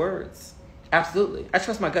trust your words. Absolutely. I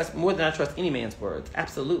trust my gut more than I trust any man's words.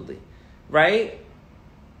 Absolutely. Right?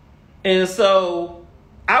 And so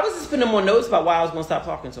I was just putting him on notice about why I was going to stop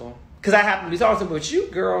talking to him. Because I happen to be talking to him, but you,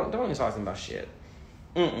 girl, don't even talk to him about shit.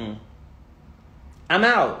 I'm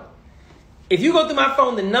out. If you go through my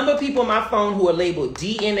phone, the number of people on my phone who are labeled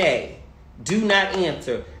DNA do not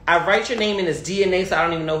answer. I write your name in as DNA, so I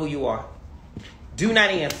don't even know who you are. Do not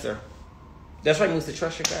answer. That's right, means to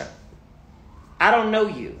trust your gut. I don't know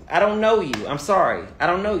you. I'm sorry. I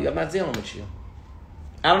don't know you. I'm not dealing with you.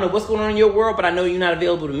 I don't know what's going on in your world, but I know you're not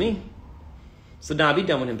available to me. So now be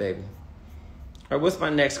done with him, baby. All right, what's my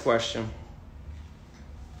next question?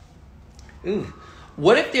 Ooh.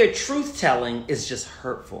 What if their truth-telling is just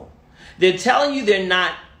hurtful? They're telling you they're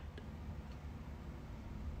not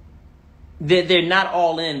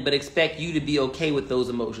all in, but expect you to be okay with those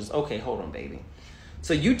emotions. Okay, hold on, baby.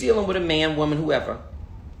 So you dealing with a man, woman, whoever,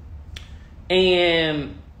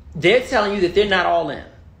 and they're telling you that they're not all in.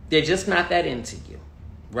 They're just not that into you,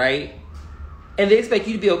 right? And they expect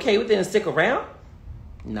you to be okay with it and stick around?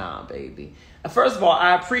 Nah, baby. First of all,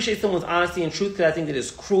 I appreciate someone's honesty and truth because I think that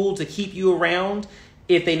it's cruel to keep you around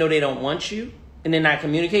if they know they don't want you and they're not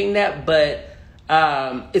communicating that. But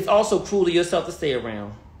it's also cruel to yourself to stay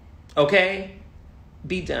around. Okay?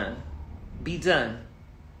 Be done. Be done.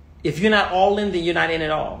 If you're not all in, then you're not in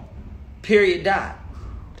at all. Period. Dot.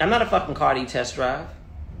 I'm not a fucking Cardi test drive.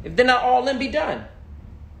 If they're not all in, be done.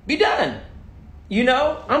 Be done.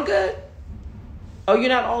 I'm good. Oh, you're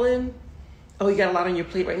not all in? Oh, you got a lot on your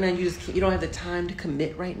plate right now. You don't have the time to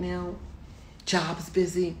commit right now. Job is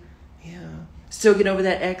busy. Yeah. Still getting over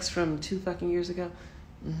that ex from 2 fucking years ago.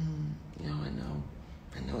 I know.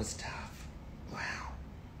 I know it's tough. Wow.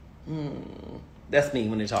 That's me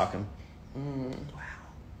when they're talking. Wow.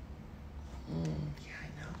 Yeah, I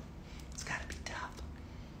know. It's got to be tough.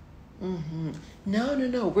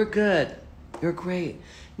 No. We're good. You're great.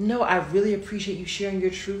 No, I really appreciate you sharing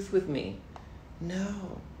your truth with me.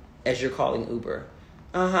 No. As you're calling Uber.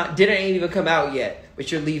 Dinner ain't even come out yet,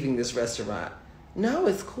 but you're leaving this restaurant. No,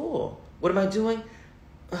 it's cool. What am I doing?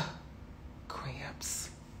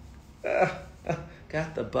 Cramps.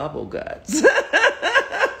 Got the bubble guts.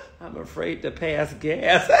 I'm afraid to pass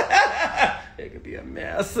gas. It could be a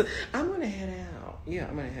mess. I'm going to head out. Yeah,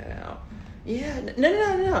 I'm going to head out. Yeah,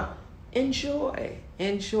 no. Enjoy.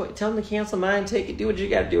 Tell them to cancel mine, take it, do what you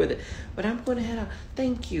got to do with it. But I'm going to head out.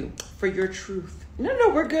 Thank you for your truth. No,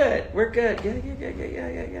 we're good. We're good.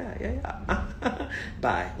 Yeah.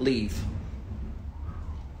 Bye. Leave.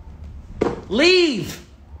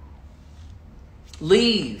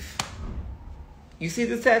 You see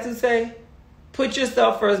this tattoo say? Put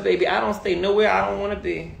yourself first, baby. I don't stay nowhere I don't want to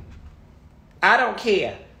be. I don't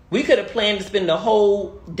care. We could have planned to spend the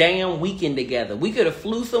whole damn weekend together. We could have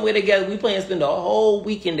flew somewhere together. We planned to spend the whole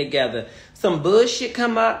weekend together. Some bullshit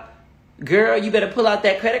come up. Girl, you better pull out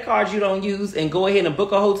that credit card you don't use and go ahead and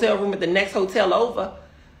book a hotel room at the next hotel over.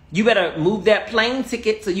 You better move that plane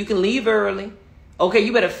ticket so you can leave early. Okay,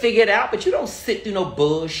 you better figure it out, but you don't sit through no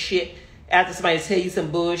bullshit after somebody tell you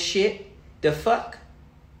some bullshit. The fuck?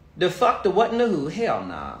 The what and the who? Hell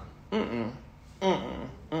nah.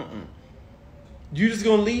 You just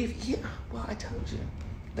gonna leave? Yeah, well, I told you.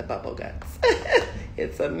 The bubble guts.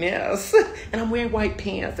 It's a mess. And I'm wearing white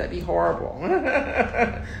pants. That'd be horrible.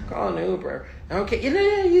 Call an Uber. Okay,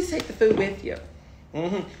 you take the food with you.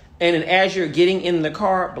 And then as you're getting in the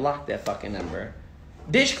car, block that fucking number.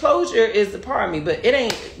 Bitch, closure is the part of me, but it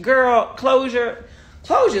ain't, girl, closure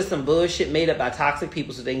is some bullshit made up by toxic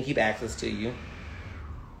people so they can keep access to you.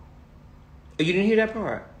 You didn't hear that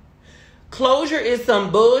part? Closure is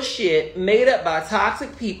some bullshit made up by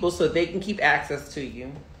toxic people so they can keep access to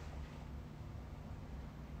you.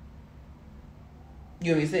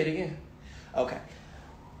 You want me to say it again? Okay.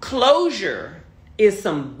 Closure is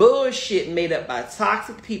some bullshit made up by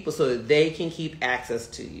toxic people so that they can keep access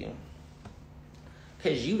to you.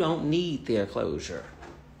 Because you don't need their closure.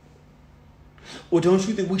 Well, don't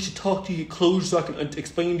you think we should talk to your closure so I can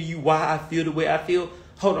explain to you why I feel the way I feel?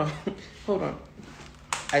 Hold on.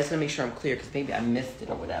 I just want to make sure I'm clear because maybe I missed it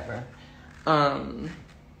or whatever.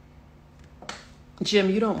 Jim,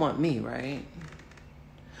 you don't want me, right?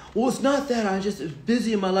 Well, it's not that. I'm just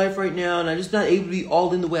busy in my life right now and I'm just not able to be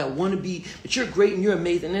all in the way I want to be. But you're great and you're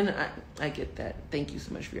amazing. And I get that. Thank you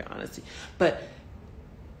so much for your honesty. But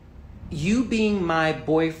you being my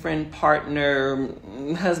boyfriend, partner,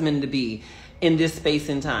 husband-to-be in this space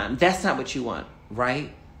and time, that's not what you want,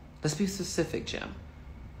 right? Let's be specific, Jim.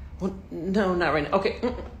 Well, no, not right now. Okay.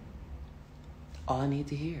 All I need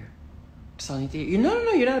to hear. That's all I need to hear.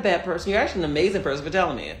 No, you're not a bad person. You're actually an amazing person for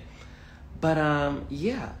telling me it. But,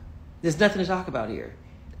 yeah, there's nothing to talk about here.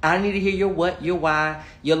 I need to hear your what, your why,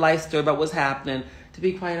 your life story about what's happening. To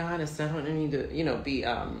be quite honest, I don't need to, be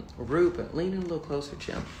rude, but lean in a little closer,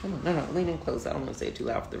 Jim. Come on, no, lean in close. I don't want to say it too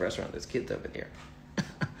loud for the restaurant. There's kids over there.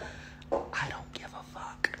 I don't give a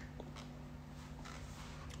fuck.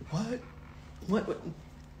 What?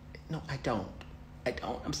 No, I don't.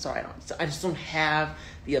 I'm sorry, I don't. I just don't have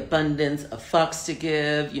the abundance of fucks to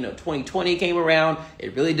give. 2020 came around.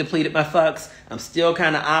 It really depleted my fucks. I'm still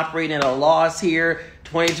kind of operating at a loss here.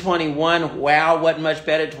 2021, wow, wasn't much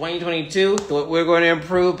better. 2022, thought we were going to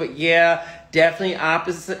improve, but yeah, definitely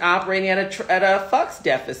operating at a fucks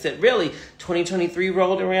deficit. Really, 2023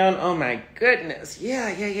 rolled around. Oh my goodness,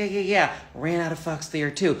 yeah. Ran out of fucks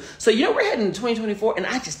there too. So we're heading to 2024, and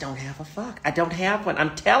I just don't have a fuck. I don't have one.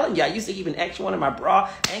 I'm telling you, I used to keep an extra one in my bra.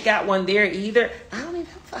 I ain't got one there either. I don't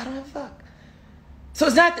have a fuck. So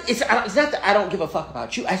it's not that I don't give a fuck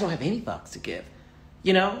about you. I just don't have any fucks to give.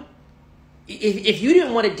 If you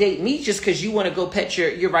didn't want to date me just because you want to go pet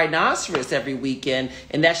your rhinoceros every weekend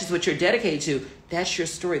and that's just what you're dedicated to, that's your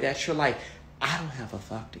story, that's your life. I don't have a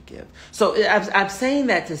fuck to give. So I'm saying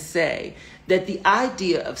that to say that the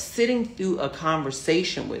idea of sitting through a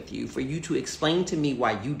conversation with you for you to explain to me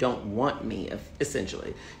why you don't want me,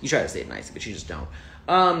 essentially. You try to say it nicely, but you just don't.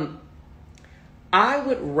 I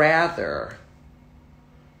would rather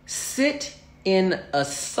sit in a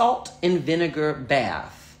salt and vinegar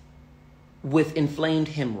bath with inflamed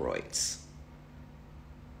hemorrhoids.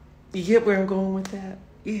 You get where I'm going with that?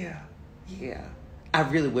 Yeah. I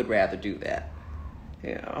really would rather do that.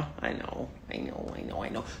 Yeah, I know.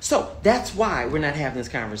 So that's why we're not having this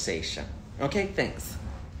conversation. Okay, thanks.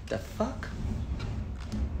 The fuck?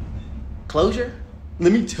 Closure?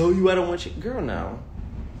 Let me tell you I don't want you. Girl, no.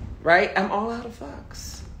 Right? I'm all out of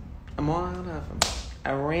fucks. I'm all out of them.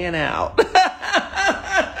 I ran out.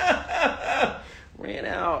 Ran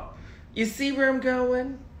out. You see where I'm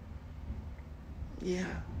going? Yeah.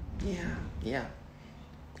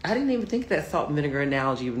 I didn't even think of that salt and vinegar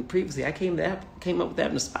analogy even previously. I came up with that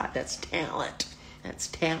in the spot. That's talent. That's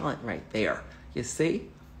talent right there. You see?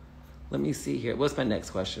 Let me see here. What's my next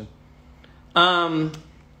question? I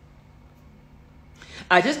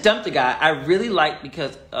just dumped a guy I really liked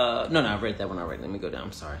because... No, I read that one already. Let me go down.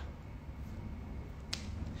 I'm sorry.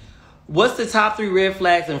 What's the top 3 red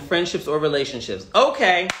flags in friendships or relationships?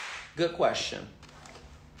 Okay. Good question.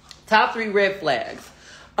 Top 3 red flags.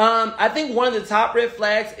 I think one of the top red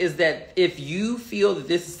flags is that if you feel that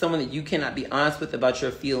this is someone that you cannot be honest with about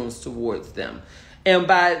your feelings towards them. And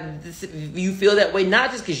by this, you feel that way,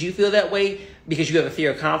 not just because you feel that way, because you have a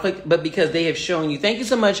fear of conflict, but because they have shown you. Thank you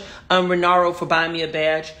so much, Renaro, for buying me a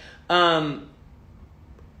badge.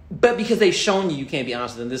 But because they've shown you can't be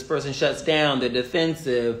honest with them. This person shuts down, they're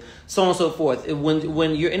defensive, so on and so forth.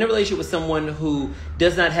 When you're in a relationship with someone who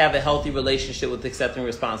does not have a healthy relationship with accepting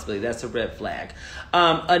responsibility, that's a red flag.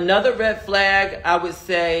 Another red flag, I would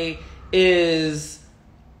say, is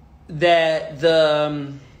that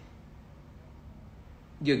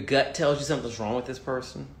your gut tells you something's wrong with this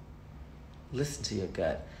person. Listen to your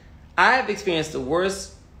gut. I have experienced the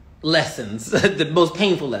worst lessons, the most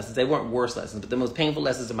painful lessons. They weren't worse lessons, but the most painful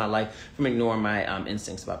lessons of my life from ignoring my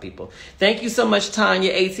instincts about people. Thank you so much,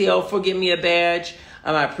 Tanya ATL, for giving me a badge.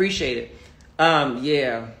 I appreciate it.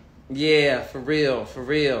 Yeah, for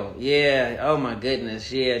real. Yeah, oh my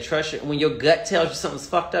goodness. Yeah, trust your, when your gut tells you something's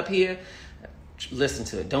fucked up here, listen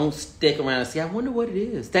to it. Don't stick around and say, I wonder what it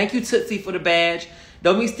is. Thank you, Tootsie, for the badge.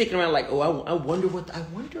 Don't be sticking around like, oh, I wonder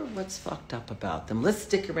what's fucked up about them. Let's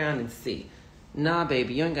stick around and see. Nah,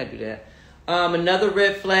 baby, you ain't got to do that. Another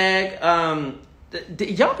red flag.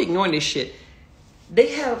 Y'all be ignoring this shit.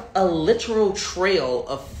 They have a literal trail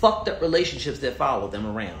of fucked up relationships that follow them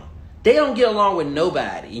around. They don't get along with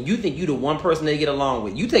nobody. And you think you the one person they get along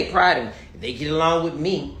with. You take pride in, they get along with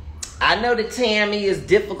me. I know that Tammy is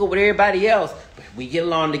difficult with everybody else, but we get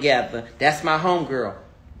along together. That's my homegirl.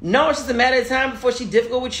 No, it's just a matter of time before she's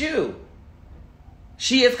difficult with you.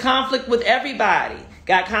 She has conflict with everybody.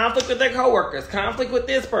 Got conflict with their coworkers, conflict with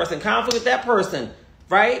this person, conflict with that person,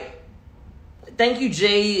 right? Thank you,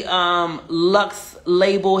 J Lux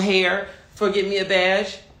Label Hair, for giving me a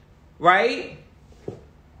badge, right?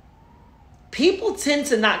 People tend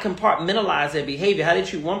to not compartmentalize their behavior, how they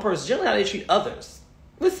treat one person, generally how they treat others,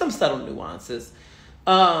 with some subtle nuances.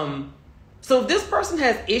 So if this person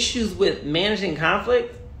has issues with managing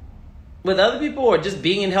conflict with other people or just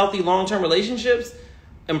being in healthy long-term relationships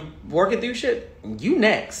and working through shit, you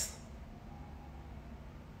next.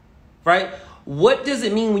 Right? What does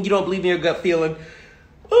it mean when you don't believe in your gut feeling?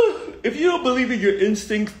 If you don't believe in your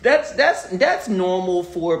instincts, that's normal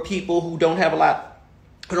for people who don't have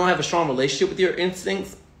a strong relationship with your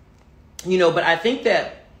instincts. But I think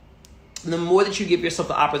that the more that you give yourself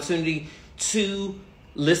the opportunity to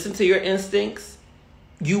listen to your instincts,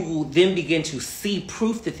 you will then begin to see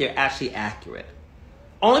proof that they're actually accurate.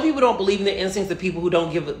 Only people who don't believe in their instincts are people who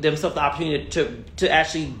don't give themselves the opportunity to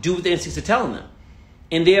actually do what their instincts are telling them.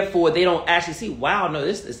 And therefore, they don't actually see, wow, no,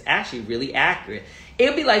 this is actually really accurate. It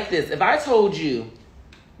would be like this. If I told you,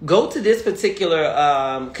 go to this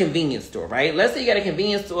particular convenience store, right? Let's say you got a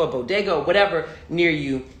convenience store, a bodega, or whatever near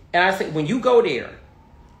you. And I say, when you go there,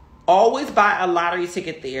 always buy a lottery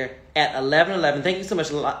ticket there at 11:11. Thank you so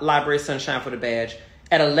much, Library Sunshine, for the badge.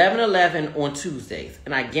 At 11:11 on Tuesdays.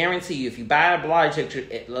 And I guarantee you, if you buy a lottery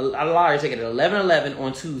ticket at 11:11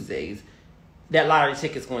 on Tuesdays, that lottery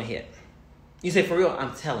ticket's going to hit. You say, for real?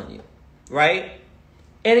 I'm telling you. Right?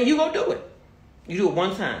 And then you go do it. You do it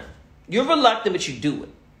one time. You're reluctant, but you do it.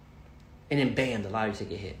 And then bam, the lottery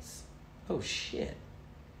ticket hits. Oh, shit.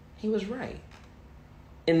 He was right.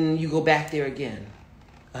 And you go back there again.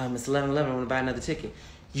 It's 11:11. I want to buy another ticket.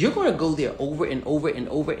 You're going to go there over and over and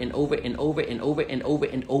over and over and over and over and over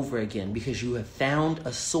and over again because you have found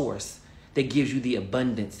a source that gives you the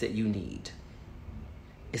abundance that you need.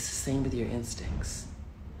 It's the same with your instincts.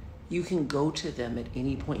 You can go to them at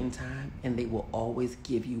any point in time and they will always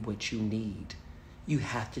give you what you need. You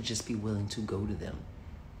have to just be willing to go to them.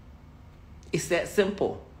 It's that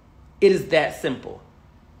simple. It is that simple.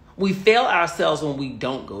 We fail ourselves when we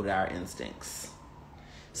don't go to our instincts.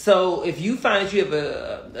 So if you find that you have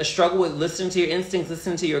a struggle with listening to your instincts,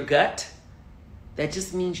 listening to your gut, that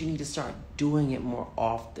just means you need to start doing it more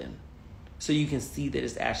often so you can see that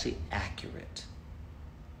it's actually accurate.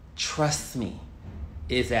 Trust me,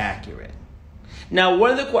 it's accurate. Now,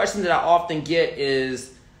 one of the questions that I often get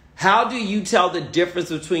is, how do you tell the difference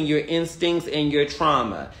between your instincts and your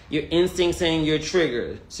trauma, your instincts and your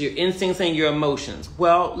triggers, so your instincts and your emotions?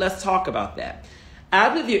 Well, let's talk about that. I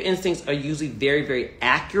believe your instincts are usually very, very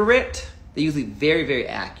accurate. They're usually very, very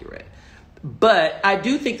accurate. But I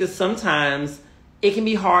do think that sometimes it can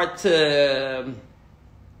be hard to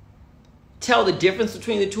tell the difference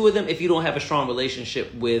between the two of them if you don't have a strong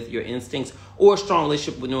relationship with your instincts or a strong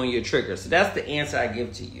relationship with knowing your triggers. So that's the answer I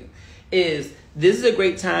give to you. This is a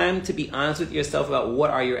great time to be honest with yourself about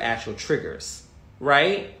what are your actual triggers,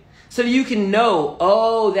 right? So that you can know,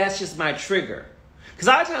 oh, that's just my trigger. Because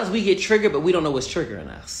a lot of times we get triggered, but we don't know what's triggering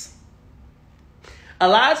us. A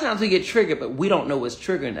lot of times we get triggered, but we don't know what's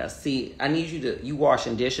triggering us. See, I need you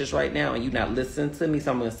washing dishes right now and you're not listening to me,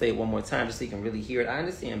 so I'm going to say it one more time just so you can really hear it. I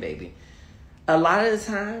understand, baby. A lot of the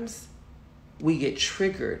times we get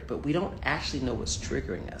triggered, but we don't actually know what's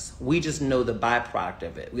triggering us. We just know the byproduct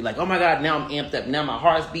of it. We're like, oh my God, now I'm amped up. Now my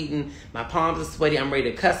heart's beating. My palms are sweaty. I'm ready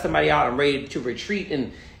to cuss somebody out. I'm ready to retreat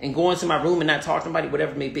and go into my room and not talk to somebody,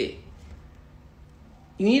 whatever it may be.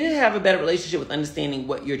 You need to have a better relationship with understanding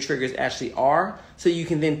what your triggers actually are so you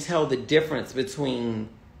can then tell the difference between,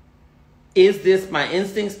 is this my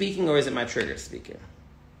instinct speaking or is it my trigger speaking?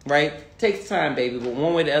 Right? It takes time, baby, but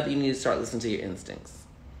one way or the other, you need to start listening to your instincts.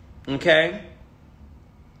 Okay?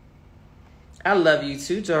 I love you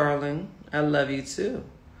too, darling. I love you too.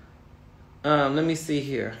 Let me see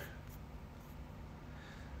here.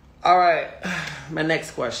 All right. My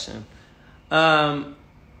next question.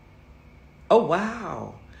 Oh,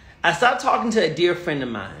 wow. I stopped talking to a dear friend of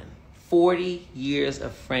mine. 40 years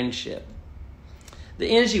of friendship. The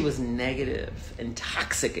energy was negative and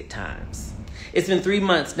toxic at times. It's been 3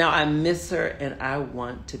 months. Now I miss her and I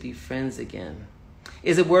want to be friends again.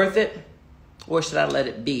 Is it worth it? Or should I let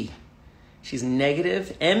it be? She's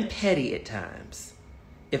negative and petty at times.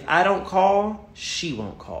 If I don't call, she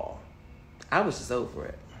won't call. I was just over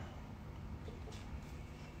it.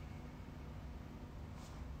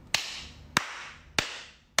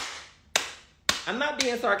 I'm not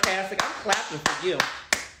being sarcastic. I'm clapping for you.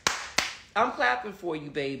 I'm clapping for you,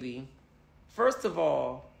 baby. First of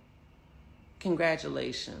all,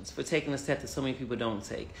 congratulations for taking a step that so many people don't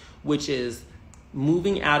take, which is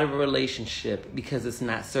moving out of a relationship because it's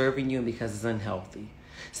not serving you and because it's unhealthy.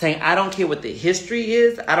 Saying, I don't care what the history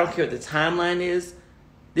is. I don't care what the timeline is.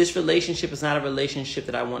 This relationship is not a relationship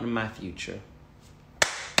that I want in my future.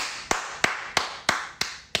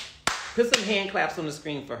 Put some hand claps on the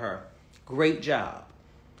screen for her. Great job.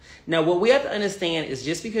 Now, what we have to understand is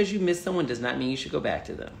just because you miss someone does not mean you should go back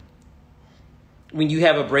to them. When you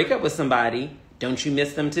have a breakup with somebody, don't you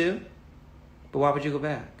miss them too? But why would you go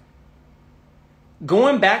back?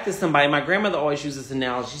 Going back to somebody, my grandmother always uses this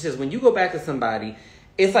analogy. She says, when you go back to somebody,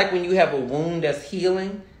 it's like when you have a wound that's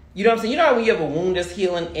healing. You know what I'm saying? You know how when you have a wound that's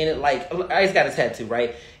healing and it like, I just got a tattoo,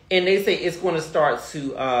 right? And they say it's going to start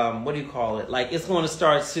to, what do you call it? Like it's going to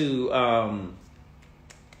start to,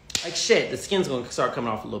 like shit, the skin's going to start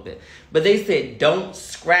coming off a little bit. But they said, don't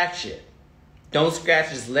scratch it. Don't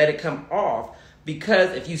scratch it, just let it come off.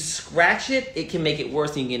 Because if you scratch it, it can make it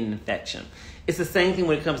worse and you get an infection. It's the same thing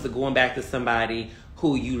when it comes to going back to somebody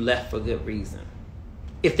who you left for good reason.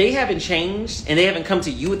 If they haven't changed and they haven't come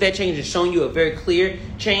to you with that change and shown you a very clear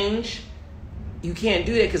change, you can't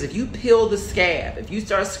do that because if you peel the scab, if you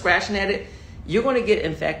start scratching at it, you're going to get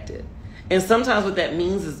infected. And sometimes what that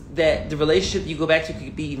means is that the relationship you go back to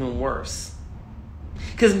could be even worse.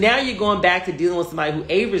 Because now you're going back to dealing with somebody who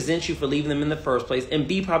A, resents you for leaving them in the first place, and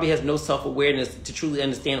B, probably has no self-awareness to truly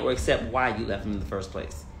understand or accept why you left them in the first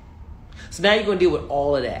place. So now you're going to deal with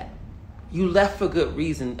all of that. You left for good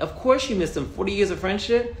reason. Of course you missed them. 40 years of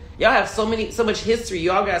friendship. Y'all have so much history.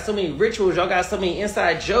 Y'all got so many rituals. Y'all got so many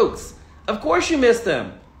inside jokes. Of course you missed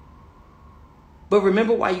them. But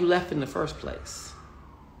remember why you left in the first place.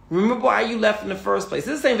 Remember why you left in the first place.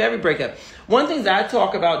 It's the same for every breakup. One thing that I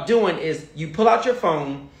talk about doing is you pull out your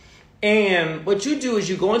phone, and what you do is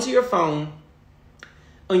you go into your phone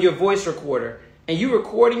on your voice recorder, and you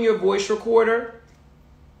record in your voice recorder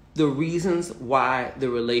the reasons why the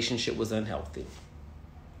relationship was unhealthy.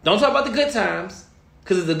 Don't talk about the good times,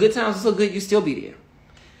 because if the good times are so good, you still be there.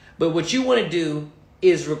 But what you want to do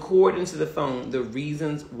is record into the phone the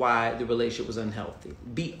reasons why the relationship was unhealthy.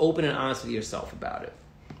 Be open and honest with yourself about it.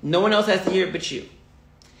 No one else has to hear it but you.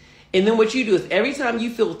 And then what you do is every time you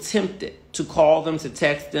feel tempted to call them, to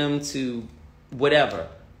text them, to whatever,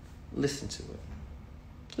 listen to it.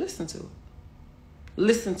 Listen to it.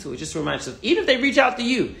 Listen to it. Just remind yourself. Even if they reach out to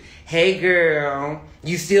you. Hey, girl,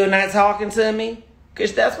 you still not talking to me?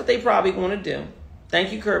 Because that's what they probably want to do.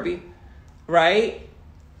 Thank you, Kirby. Right?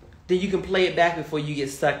 Then you can play it back before you get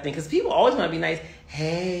sucked in. Because people always want to be nice.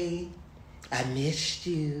 Hey, I missed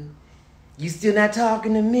you. You still not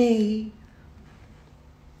talking to me?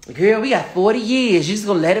 Girl, we got 40 years. You just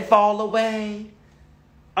going to let it fall away?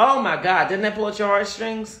 Oh, my God. Didn't that pull out your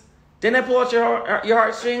heartstrings? Didn't that pull out your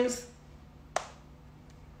heartstrings?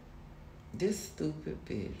 This stupid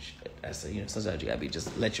bitch. That's sometimes you got to be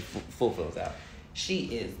just let your full feelings out. She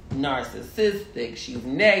is narcissistic. She's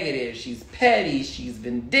negative. She's petty. She's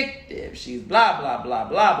vindictive. She's blah, blah, blah,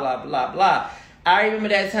 blah, blah, blah, blah. I remember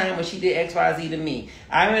that time when she did XYZ to me.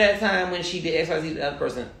 I remember that time when she did XYZ to the other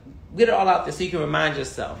person. Get it all out there so you can remind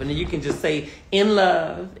yourself. And then you can just say, in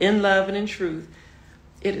love and in truth,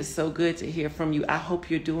 it is so good to hear from you. I hope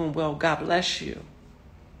you're doing well. God bless you.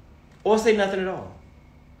 Or say nothing at all.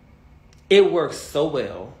 It works so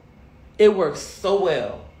well. It works so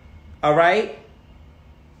well. All right?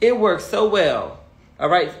 It works so well. All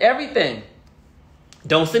right? Everything.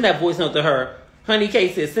 Don't send that voice note to her. Honey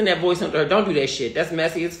K says, send that voice note to her. Don't do that shit. That's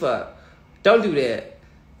messy as fuck. Don't do that.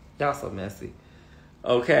 Y'all so messy.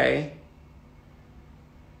 Okay?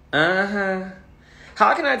 How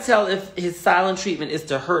can I tell if his silent treatment is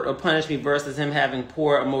to hurt or punish me versus him having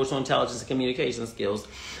poor emotional intelligence and communication skills?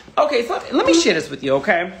 Okay, so let me share this with you,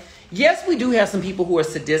 okay? Yes, we do have some people who are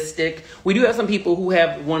sadistic. We do have some people who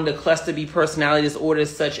have one of the cluster B personality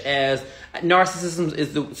disorders, such as narcissism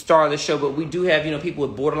is the star of the show, but we do have, people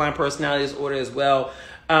with borderline personality disorder as well.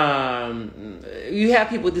 You have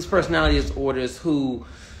people with these personality disorders who,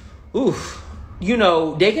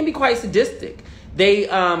 they can be quite sadistic. They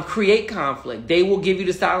create conflict. They will give you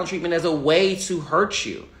the silent treatment as a way to hurt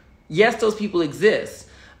you. Yes, those people exist.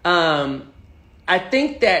 I I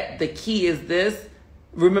think that the key is this.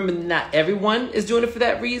 Remember, not everyone is doing it for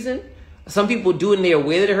that reason. Some people do it and they're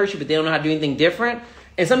aware that it hurts you, but they don't know how to do anything different.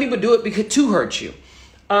 And some people do it to hurt you.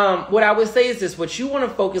 What I would say is this. What you want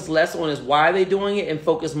to focus less on is why they're doing it and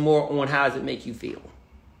focus more on how does it make you feel.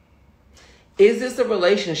 Is this a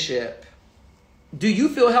relationship? Do you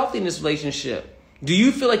feel healthy in this relationship? Do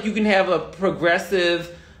you feel like you can have a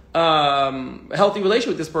progressive, healthy relationship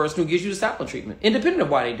with this person who gives you the silent treatment, independent of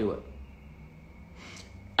why they do it?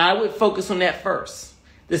 I would focus on that first.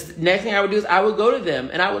 This next thing I would do is I would go to them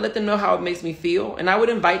and I would let them know how it makes me feel. And I would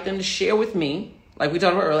invite them to share with me, like we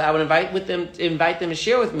talked about earlier. I would invite them to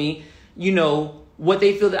share with me, what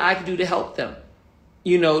they feel that I could do to help them,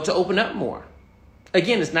 to open up more.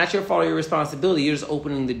 Again, it's not your fault or your responsibility. You're just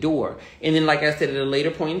opening the door. And then, like I said, at a later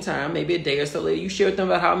point in time, maybe a day or so later, you share with them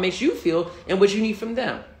about how it makes you feel and what you need from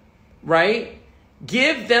them, right?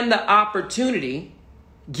 Give them the opportunity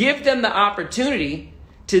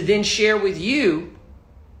to then share with you.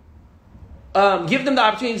 Give them the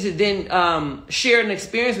opportunity to then share an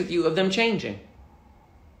experience with you of them changing.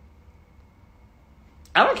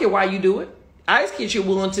 I don't care why you do it. I just care you're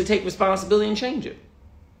willing to take responsibility and change it.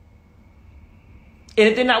 And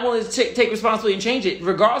if they're not willing to take responsibility and change it,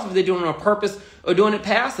 regardless if they're doing it on purpose or doing it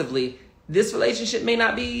passively, this relationship may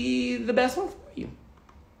not be the best one for you.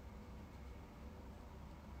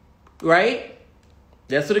 Right?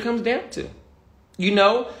 That's what it comes down to.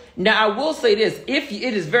 Now I will say this. If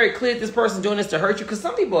it is very clear that this person's doing this to hurt you, because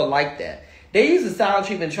some people are like that. They use the silent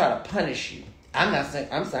treatment to try to punish you. I'm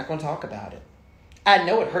just not going to talk about it. I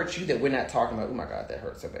know it hurts you that we're not talking about. Oh my God, that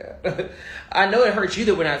hurts so bad. I know it hurts you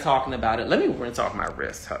that we're not talking about it. Let me rinse off my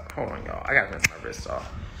wrist. Hold on, y'all. I gotta rinse my wrist off.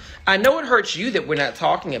 I know it hurts you that we're not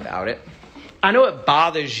talking about it. I know it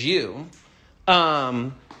bothers you. But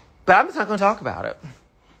I'm just not gonna talk about it.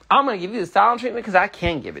 I'm gonna give you the silent treatment because I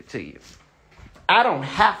can give it to you. I don't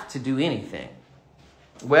have to do anything.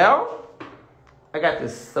 Well, I got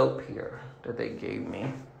this soap here that they gave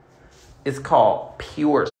me. It's called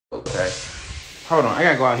Pure Soap. Okay. Hold on, I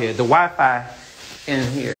gotta go out here. The Wi-Fi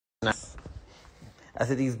in here. I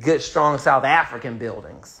said these good, strong South African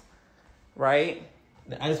buildings, right?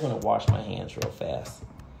 I just want to wash my hands real fast.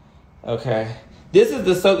 Okay, this is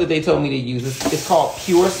the soap that they told me to use. It's called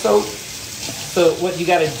Pure Soap. So what you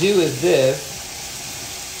gotta do is this.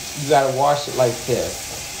 You gotta wash it like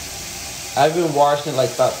this. I've been washing it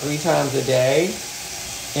like about 3 times a day,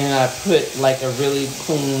 and I put like a really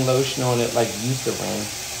clean lotion on it, like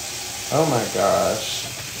Eucerin. Oh my gosh.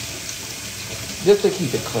 Just to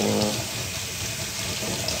keep it clean.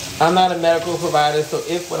 I'm not a medical provider, so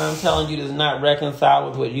if what I'm telling you does not reconcile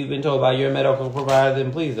with what you've been told by your medical provider,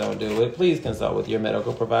 then please don't do it. Please consult with your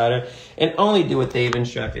medical provider and only do what they've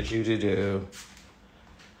instructed you to do.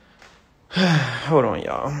 Hold on,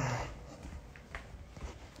 y'all.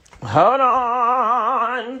 Hold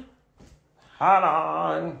on.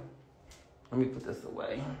 Let me put this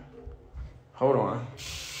away. Hold on.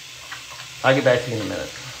 I'll get back to you in a minute.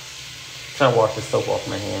 I'm trying to wash this soap off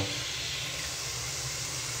my hand.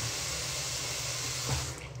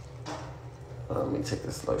 Let me take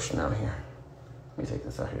this lotion out here. Let me take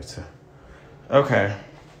this out here too. Okay.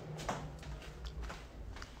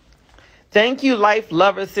 Thank you, Life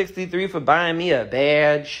Lover 63, for buying me a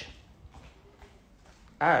badge.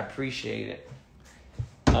 I appreciate it.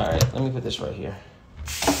 All right, let me put this right here.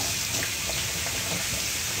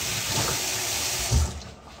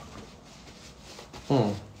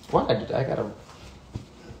 Why did I gotta?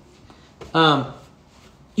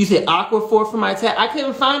 You said Aquaphor for my tat. I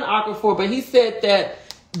couldn't find Aquaphor, but he said that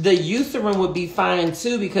the Eucerin would be fine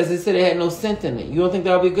too because he said it had no scent in it. You don't think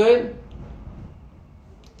that would be good?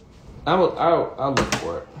 I'll look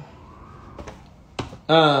for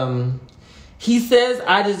it. He says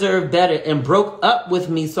I deserve better and broke up with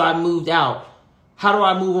me, so I moved out. How do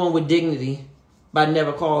I move on with dignity? By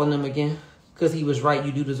never calling him again? Because he was right,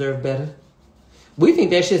 you do deserve better. We think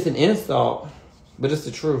that shit's an insult, but it's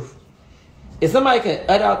the truth. If somebody can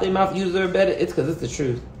utter out their mouth, you deserve better, it's because it's the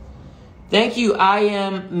truth. Thank you, I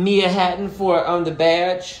am Mia Hatton, for the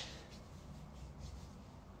badge.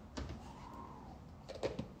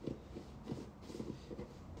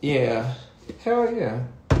 Yeah. Hell yeah.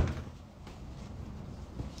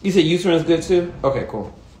 You said Eucerin is good too? Okay,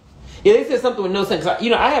 cool. Yeah, they said something with no sense. I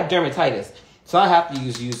have dermatitis, so I have to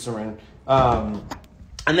use Eucerin.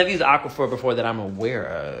 I never used Aquaphor before that I'm aware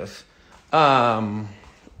of.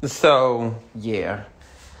 So, yeah.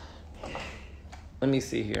 Let me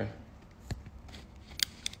see here.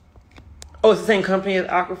 Oh, it's the same company as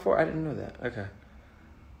Aquaphor? I didn't know that.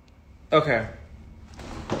 Okay.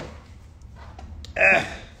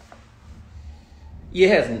 Yeah, it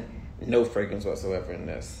hasn't. No fragrance whatsoever in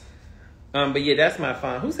this. But yeah, that's my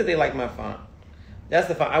font. Who said they like my font? That's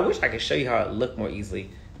the font. I wish I could show you how it looked more easily.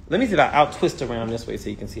 Let me see if I'll twist around this way so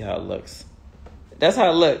you can see how it looks. That's how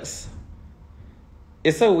it looks.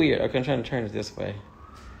 It's so weird. Okay, I'm trying to turn it this way.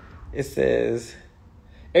 It says,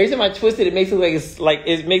 every time I twist it, it makes it look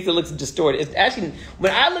it makes it look distorted. It's actually,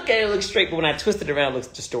 when I look at it, it looks straight, but when I twist it around, it looks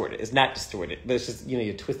distorted. It's not distorted, but it's just,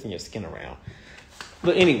 you're twisting your skin around.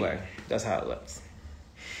 But anyway, that's how it looks.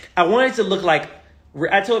 I wanted it to look like,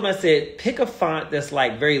 I told him, I said, pick a font that's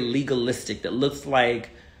like very legalistic, that looks like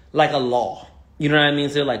a law. You know what I mean?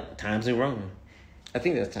 So like Times New Roman. I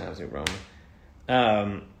think that's Times New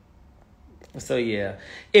Roman. So yeah.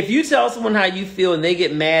 If you tell someone how you feel and they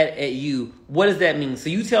get mad at you, what does that mean? So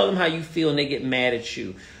you tell them how you feel and they get mad at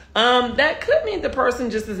you. That could mean the person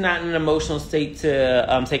just is not in an emotional state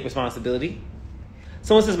to take responsibility.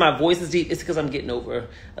 Someone says my voice is deep. It's because I'm getting over,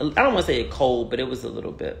 I don't want to say a cold, but it was a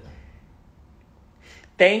little bit.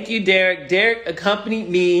 Thank you, Derek. Derek accompanied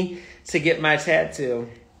me to get my tattoo.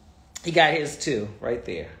 He got his too, right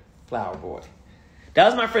there. Flower boy. That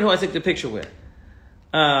was my friend who I took the picture with.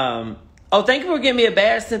 Oh, thank you for giving me a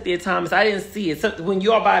badge, Cynthia Thomas. I didn't see it. So when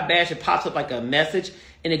you all buy a badge, it pops up like a message,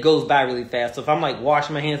 and it goes by really fast. So if I'm like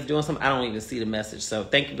washing my hands doing something, I don't even see the message. So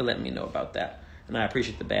thank you for letting me know about that. And I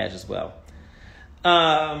appreciate the badge as well.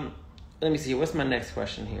 Let me see. What's my next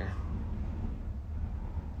question here?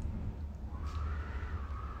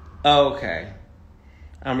 Okay.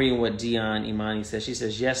 I'm reading what Dion Imani says. She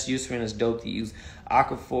says, yes, Eucerin is dope to use.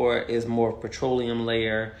 Aquaphor is more petroleum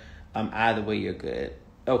layer. Either way, you're good.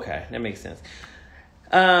 Okay, that makes sense.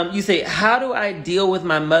 You say, how do I deal with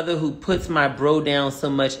my mother who puts my bro down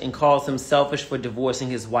so much and calls him selfish for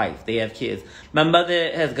divorcing his wife? They have kids. My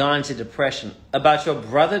mother has gone to depression. About your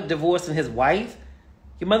brother divorcing his wife?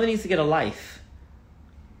 Your mother needs to get a life.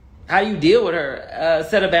 How do you deal with her?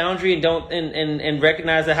 Set a boundary and don't and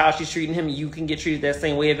recognize that how she's treating him, you can get treated that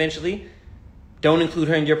same way eventually. Don't include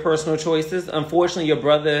her in your personal choices. Unfortunately, your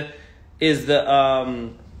brother is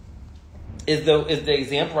the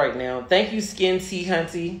example right now. Thank you, Skin Tea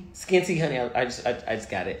Honey. I just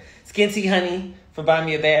got it. Skin Tea Honey for buying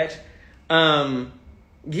me a badge.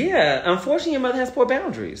 Yeah, unfortunately, your mother has poor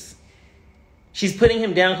boundaries. She's putting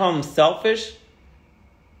him down, calling him selfish.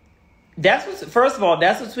 First of all,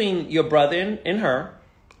 that's between your brother and her.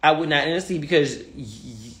 I would not intercede because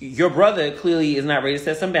your brother clearly is not ready to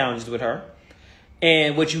set some boundaries with her.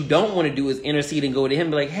 And what you don't want to do is intercede and go to him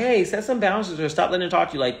and be like, hey, set some boundaries with her. Stop letting her talk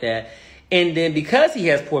to you like that. And then because he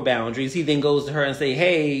has poor boundaries, he then goes to her and say,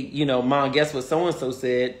 hey, Mom, guess what so-and-so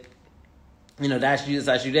said? That's you,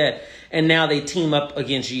 that's you, that. And now they team up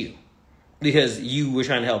against you because you were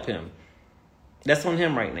trying to help him. That's on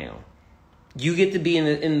him right now. You get to be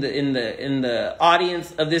in the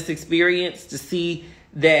audience of this experience to see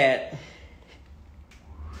that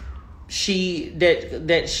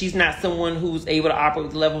she's not someone who's able to operate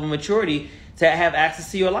with the level of maturity to have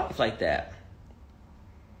access to your life like that.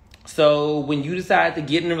 So when you decide to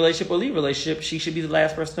get in a relationship or leave a relationship, she should be the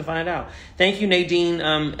last person to find out. Thank you, Nadine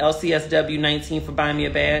LCSW19 for buying me a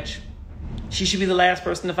badge. She should be the last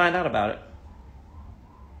person to find out about it.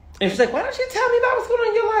 And she's like, why don't you tell me about what's going on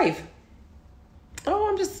in your life? Oh,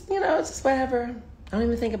 I'm just, it's just whatever. I don't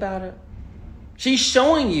even think about it. She's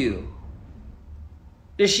showing you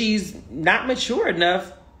that she's not mature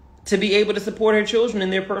enough to be able to support her children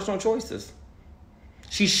in their personal choices.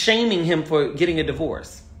 She's shaming him for getting a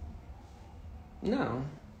divorce. No.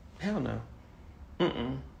 Hell no.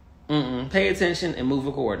 Pay attention and move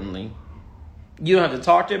accordingly. You don't have to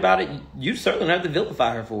talk to her about it. You certainly don't have to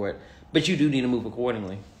vilify her for it. But you do need to move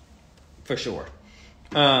accordingly. For sure.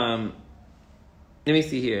 Let me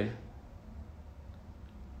see here.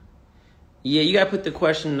 Yeah, you got to put the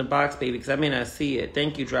question in the box, baby, because I may not see it.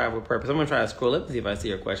 Thank you, Drive with Purpose. I'm going to try to scroll up and see if I see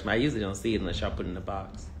your question. I usually don't see it unless y'all put it in the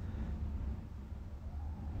box.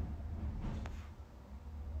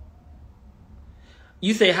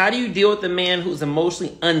 You say, how do you deal with a man who's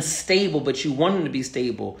emotionally unstable, but you want him to be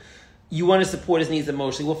stable? You want to support his needs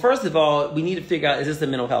emotionally. Well, first of all, we need to figure out, is this a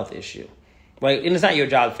mental health issue? Right? And it's not your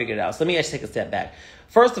job to figure it out. So let me actually take a step back.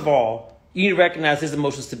 First of all, you need to recognize his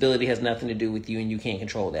emotional stability has nothing to do with you and you can't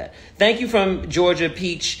control that. Thank you from Georgia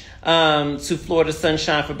Peach to Florida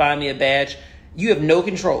Sunshine for buying me a badge. You have no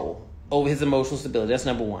control over his emotional stability. That's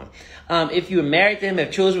number one. If you are married to him,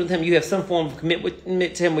 have children with him, you have some form of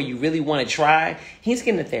commitment to him where you really want to try, he's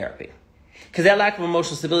getting to therapy. Because that lack of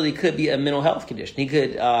emotional stability could be a mental health condition. He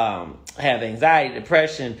could have anxiety,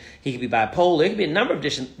 depression. He could be bipolar. It could be a number of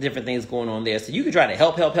different things going on there. So you could try to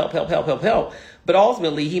help. But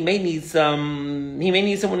ultimately, he may need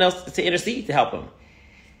someone else to intercede to help him.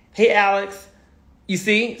 Hey, Alex. You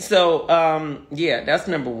see? So, yeah, that's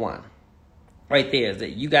number one. Right there is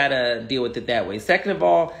that you got to deal with it that way. Second of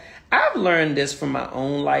all, I've learned this from my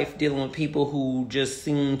own life dealing with people who just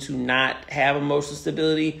seem to not have emotional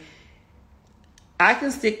stability. I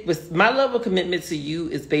can stick with my level of commitment to you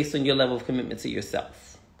is based on your level of commitment to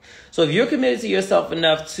yourself. So if you're committed to yourself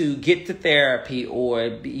enough to get to therapy or,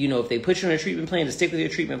 you know, if they put you on a treatment plan, to stick with your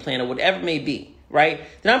treatment plan or whatever it may be, right?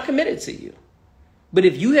 Then I'm committed to you. But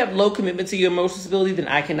if you have low commitment to your emotional stability, then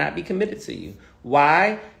I cannot be committed to you.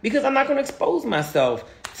 Why? Because I'm not going to expose myself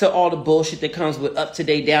to all the bullshit that comes with up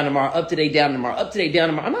today, down tomorrow, up today, down tomorrow, up today, down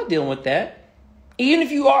tomorrow. I'm not dealing with that. Even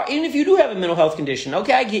if you do have a mental health condition,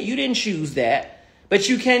 okay, I get you didn't choose that. But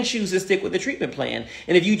you can choose to stick with the treatment plan.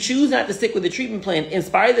 And if you choose not to stick with the treatment plan, in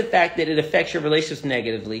spite of the fact that it affects your relationships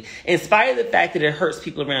negatively, in spite of the fact that it hurts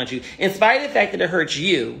people around you, in spite of the fact that it hurts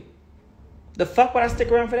you, the fuck would I stick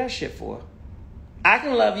around for that shit for? I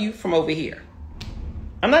can love you from over here.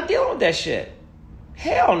 I'm not dealing with that shit.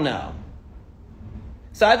 Hell no.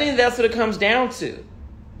 So I think that's what it comes down to.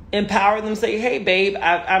 Empower them, say, hey, babe,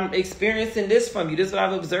 I'm experiencing this from you. This is what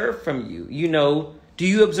I've observed from you. You know, do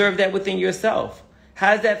you observe that within yourself?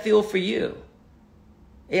 How does that feel for you?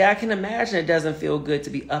 Yeah, I can imagine it doesn't feel good to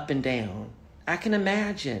be up and down. I can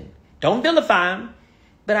imagine. Don't vilify them,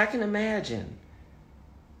 but I can imagine.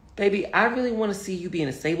 Baby, I really want to see you be in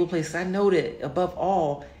a stable place. I know that above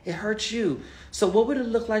all, it hurts you. So what would it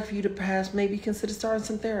look like for you to perhaps maybe consider starting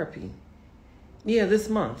some therapy? Yeah, this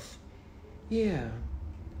month. Yeah.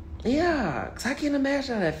 Yeah, because I can't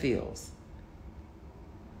imagine how that feels.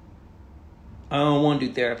 I don't want to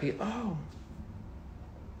do therapy. Oh.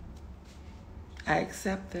 I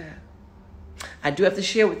accept that. I do have to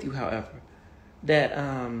share with you, however, that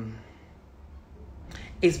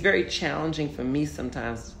it's very challenging for me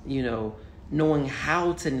sometimes, you know, knowing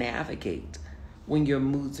how to navigate when your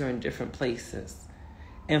moods are in different places.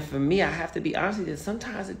 And for me, I have to be honest with you,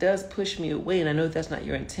 sometimes it does push me away, and I know that's not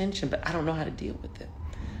your intention, but I don't know how to deal with it.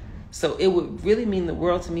 So it would really mean the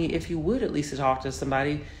world to me if you would at least talk to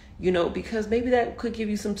somebody, you know, because maybe that could give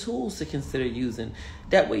you some tools to consider using.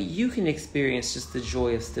 That way you can experience just the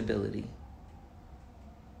joy of stability.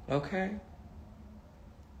 Okay?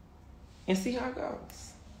 And see how it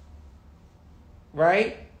goes.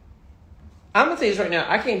 Right? I'm going to tell you this right now.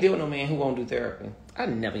 I can't deal with no man who won't do therapy. I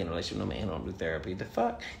never get in a relationship with no man who don't do therapy. The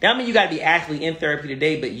fuck? That means you got to be actually in therapy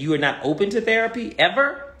today, but you are not open to therapy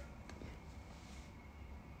ever?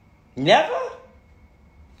 Never?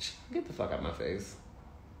 Get the fuck out of my face.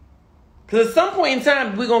 Because at some point in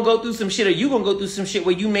time, we're going to go through some shit, or you're going to go through some shit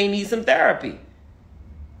where you may need some therapy.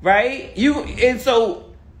 Right? And you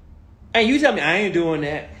tell me, I ain't doing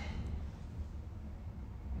that.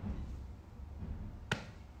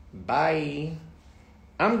 Bye.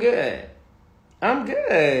 I'm good.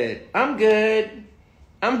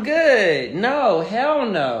 No, hell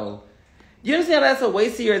no. You understand that's a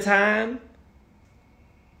waste of your time?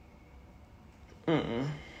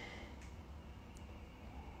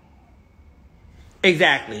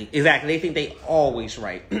 Exactly. They think they always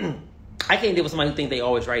right. I can't deal with somebody who think they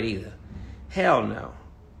always right either. Hell no.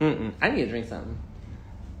 I need to drink something.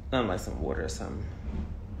 Like some water or something.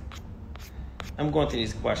 I'm going through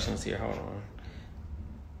these questions here. Hold on.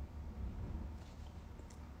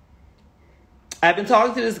 I've been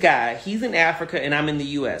talking to this guy. He's in Africa and I'm in the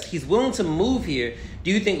U.S. He's willing to move here. Do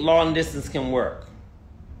you think long distance can work?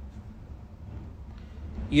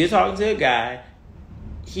 You're talking to a guy.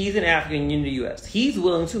 He's in Africa and you're in the U.S. He's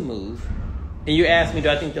willing to move. And you're asking me, do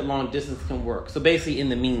I think that long distance can work? So basically in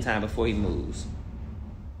the meantime before he moves.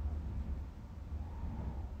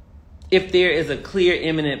 If there is a clear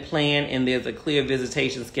imminent plan and there's a clear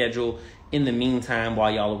visitation schedule in the meantime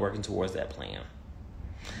while y'all are working towards that plan.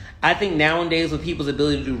 I think nowadays with people's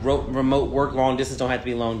ability to do remote work, long distance don't have to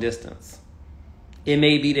be long distance. It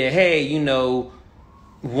may be that, hey, you know,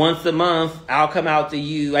 once a month, I'll come out to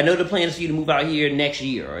you. I know the plan is for you to move out here next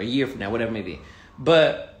year or a year from now, whatever it may be.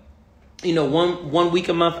 But, you know, one week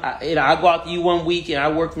a month, I'll go out to you 1 week and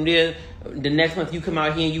I work from there. The next month you come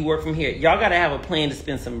out here and you work from here. Y'all got to have a plan to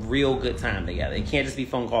spend some real good time together. It can't just be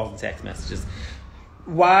phone calls and text messages.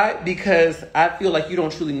 Why? Because I feel like you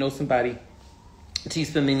don't truly know somebody until you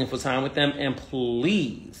spend meaningful time with them. And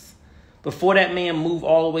please, before that man move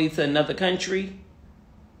all the way to another country,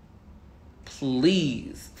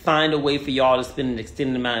 please find a way for y'all to spend an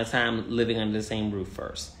extended amount of time living under the same roof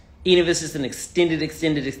first. Even if it's just an extended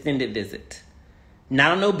visit.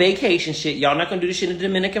 Not on no vacation shit. Y'all not going to do this shit in the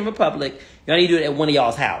Dominican Republic. Y'all need to do it at one of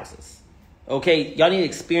y'all's houses. Okay? Y'all need to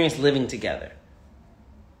experience living together.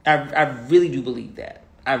 I really do believe that.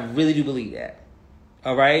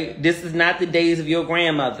 All right? This is not the days of your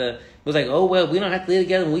grandmother was like, oh, well, we don't have to live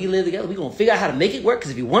together. When we live together, we're going to figure out how to make it work.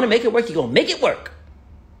 Because if you want to make it work, you're going to make it work.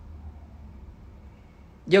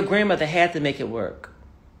 Your grandmother had to make it work.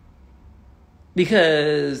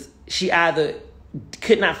 Because she either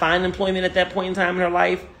could not find employment at that point in time in her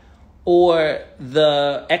life, or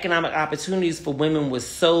the economic opportunities for women was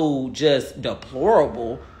so just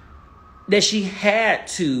deplorable that she had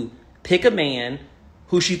to pick a man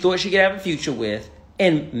who she thought she could have a future with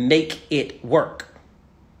and make it work.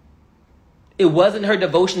 It wasn't her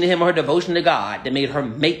devotion to him or her devotion to God that made her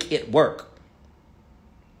make it work.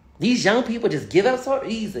 These young people just give up so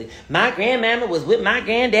easy. My grandmama was with my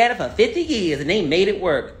granddaddy for 50 years and they made it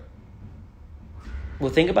work.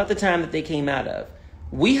 Well, think about the time that they came out of.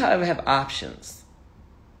 We have options.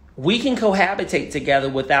 We can cohabitate together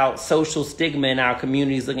without social stigma in our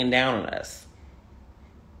communities looking down on us.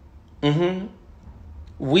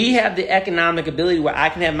 We have the economic ability where I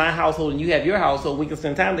can have my household and you have your household. We can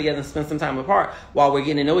spend time together and spend some time apart while we're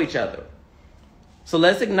getting to know each other. So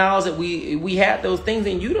let's acknowledge that we have those things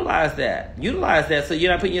and utilize that. Utilize that so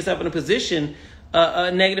you're not putting yourself in a position,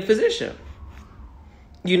 a negative position.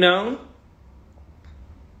 You know?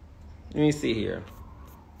 Let me see here.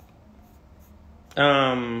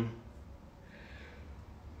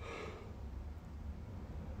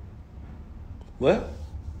 What?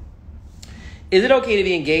 Is it okay to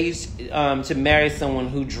be engaged to marry someone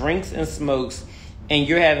who drinks and smokes and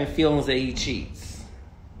you're having feelings that he cheats?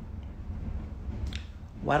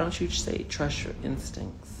 Why don't you say trust your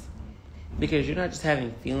instincts? Because you're not just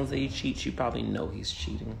having feelings that he cheats, you probably know he's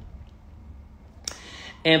cheating.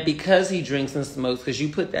 And because he drinks and smokes, because you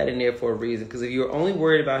put that in there for a reason. Because if you were only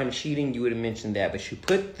worried about him cheating, you would have mentioned that. But you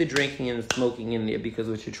put the drinking and the smoking in there because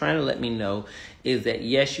what you're trying to let me know is that,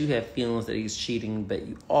 yes, you have feelings that he's cheating, but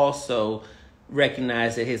you also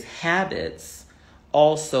recognize that his habits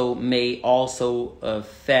may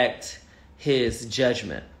affect his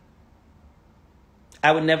judgment.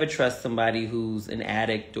 I would never trust somebody who's an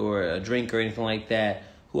addict or a drinker or anything like that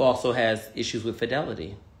who also has issues with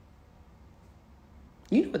fidelity.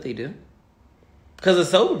 You know what they do. Because a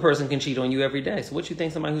sober person can cheat on you every day. So what you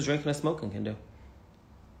think somebody who's drinking or smoking can do?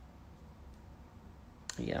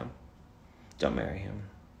 Yeah. Don't marry him.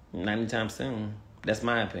 Not anytime soon. That's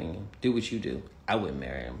my opinion. Do what you do. I wouldn't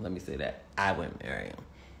marry him. Let me say that. I wouldn't marry him.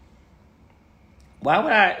 Why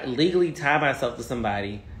would I legally tie myself to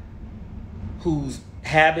somebody whose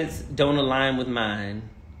habits don't align with mine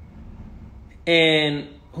and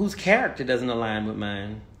whose character doesn't align with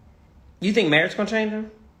mine? You think marriage gonna change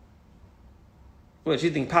him? What,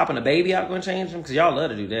 you think popping a baby out gonna change him? Because y'all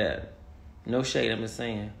love to do that. No shade, I'm just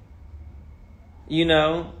saying. You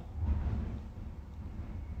know?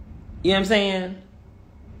 You know what I'm saying?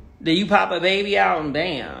 That you pop a baby out and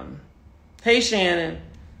bam. Hey Shannon,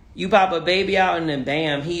 you pop a baby out and then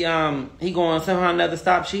bam, he going somehow or another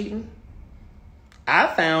stop cheating? I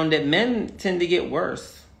found that men tend to get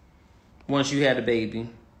worse once you had a baby.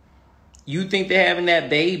 You think that having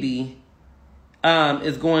that baby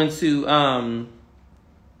is going to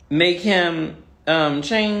make him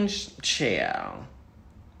change? Ciao.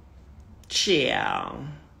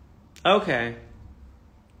 Okay.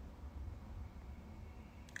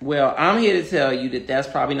 Well, I'm here to tell you that that's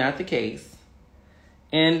probably not the case.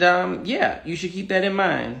 And yeah, you should keep that in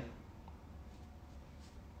mind.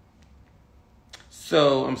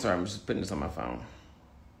 So, I'm sorry, I'm just putting this on my phone.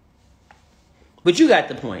 But you got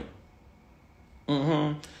the point.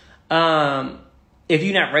 If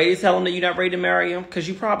you're not ready to tell him that you're not ready to marry him, because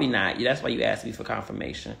you're probably not. That's why you asked me for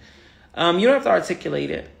confirmation. You don't have to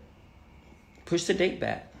articulate it. Push the date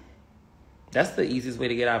back. That's the easiest way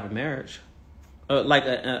to get out of a marriage. Like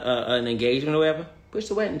an engagement or whatever. Push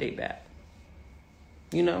the wedding date back.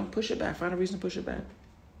 You know, push it back. Find a reason to push it back.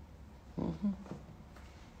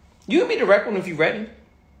 You can be direct one if you're ready.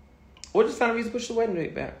 Or just find a reason to push the wedding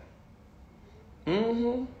date back.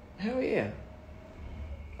 Hell yeah.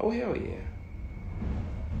 Oh, hell yeah.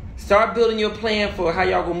 Start building your plan for how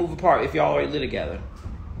y'all gonna move apart if y'all already live together.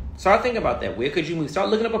 Start thinking about that. Where could you move? Start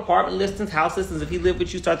looking up apartment listings, house listings. If he live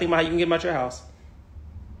with you, start thinking about how you can get him out your house.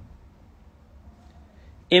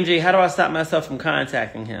 MJ, how do I stop myself from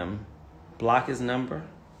contacting him? Block his number?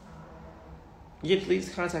 You delete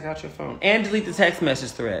his contact out your phone. And delete the text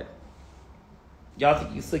message thread. Y'all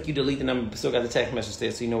think you slick, you delete the number, but still got the text message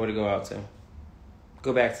there so you know where to go out to.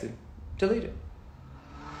 Go back to. Delete it.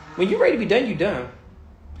 When you're ready to be done, you're done.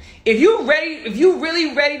 If you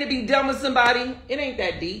really ready to be done with somebody, it ain't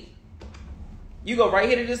that deep. You go right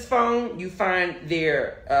here to this phone, you find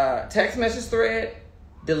their text message thread,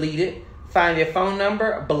 delete it, find their phone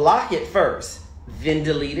number, block it first, then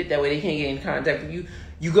delete it. That way they can't get in contact with you.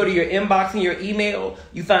 You go to your inbox and your email,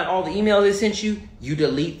 you find all the emails they sent you, you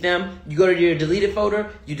delete them. You go to your deleted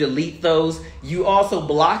folder, you delete those. You also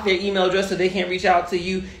block their email address so they can't reach out to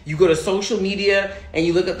you. You go to social media and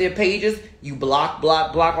you look up their pages, you block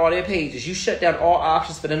all their pages. You shut down all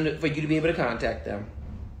options for you to be able to contact them.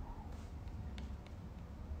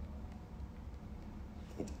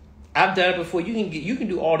 I've done it before. You can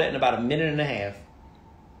do all that in about a minute and a half.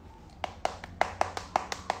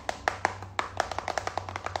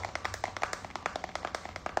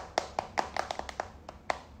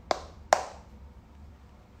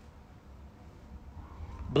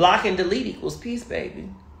 Block and delete equals peace, baby.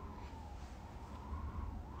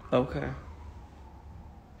 Okay.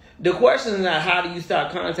 The question is not how do you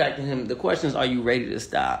stop contacting him. The question is, are you ready to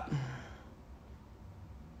stop?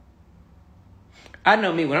 I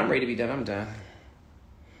know me, when I'm ready to be done, I'm done.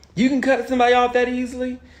 You can cut somebody off that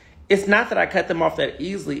easily. It's not that I cut them off that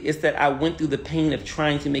easily. It's that I went through the pain of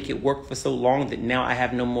trying to make it work for so long that now I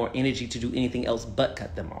have no more energy to do anything else but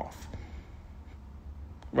cut them off.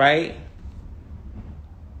 Right?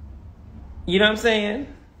 You know what I'm saying?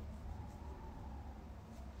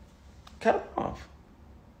 Cut him off.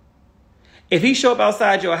 If he show up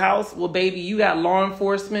outside your house, well, baby, you got law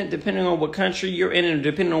enforcement, depending on what country you're in and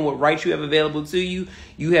depending on what rights you have available to you.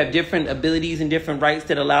 You have different abilities and different rights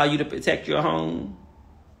that allow you to protect your home.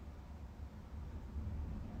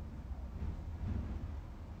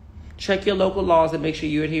 Check your local laws and make sure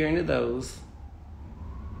you're adhering to those.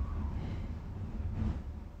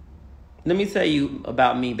 Let me tell you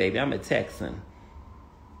about me, baby. I'm a Texan.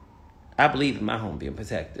 I believe in my home being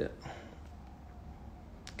protected.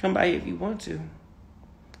 Come by if you want to.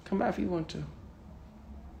 Come by if you want to.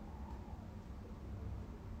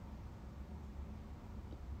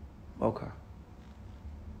 Okay.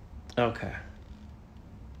 Okay.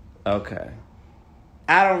 Okay.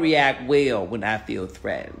 I don't react well when I feel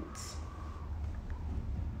threatened.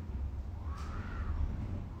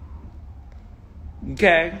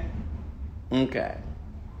 Okay? Okay.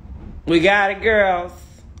 We got it, girls.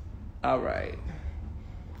 All right.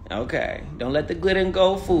 Okay. Don't let the glitter and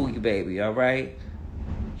gold fool you, baby. All right?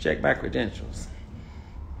 Check my credentials.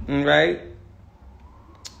 All right?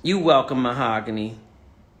 You welcome, Mahogany.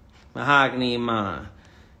 Mahogany and mine.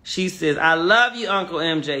 She says, I love you, Uncle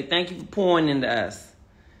MJ. Thank you for pouring into us.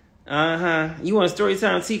 You want a story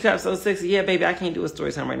time? Teacup so sexy? Yeah, baby, I can't do a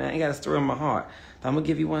story time right now. I ain't got a story in my heart. But I'm going to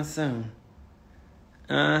give you one soon.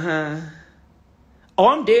 Oh,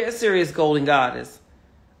 I'm dead serious, Golden Goddess.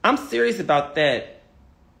 I'm serious about that.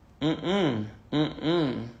 I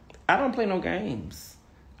don't play no games.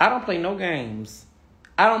 I don't play no games.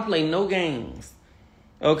 I don't play no games.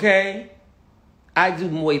 Okay? I do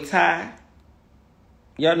Muay Thai.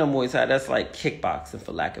 Y'all know Muay Thai. That's like kickboxing,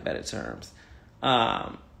 for lack of better terms.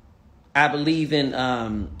 I believe in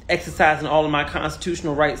exercising all of my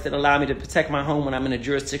constitutional rights that allow me to protect my home when I'm in a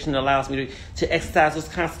jurisdiction that allows me to exercise those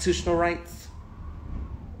constitutional rights.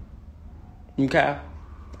 Okay?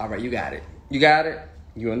 All right, you got it. You got it?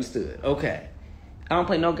 You understood. Okay. I don't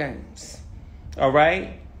play no games. All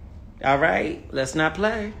right? All right? Let's not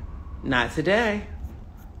play. Not today.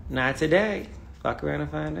 Not today. Fuck around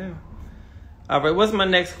and find out. All right, what's my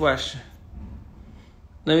next question?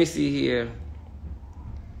 Let me see here.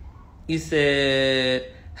 You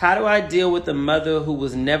said, how do I deal with a mother who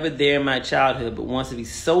was never there in my childhood but wants to be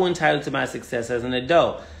so entitled to my success as an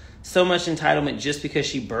adult? So much entitlement just because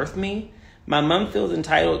she birthed me? My mom feels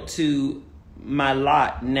entitled to my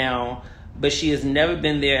lot now, but she has never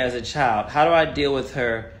been there as a child. How do I deal with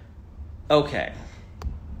her? Okay,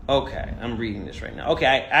 I'm reading this right now. Okay,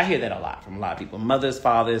 I hear that a lot from a lot of people. Mothers,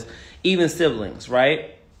 fathers, even siblings,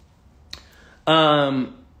 right?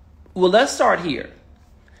 Well, let's start here.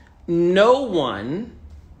 No one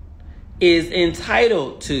is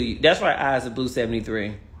entitled to you. That's why eyes are blue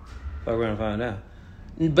 73. But we're going to find out.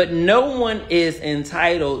 But no one is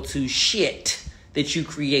entitled to shit that you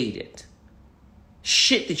created.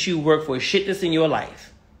 Shit that you work for. Shit that's in your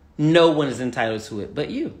life. No one is entitled to it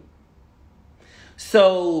but you.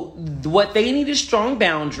 So what they need is strong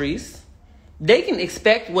boundaries. They can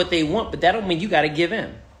expect what they want, but that don't mean you got to give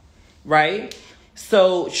in. Right?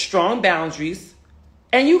 So strong boundaries.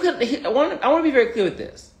 And I want to be very clear with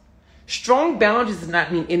this. Strong boundaries does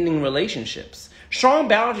not mean ending relationships. Strong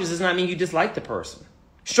boundaries does not mean you dislike the person.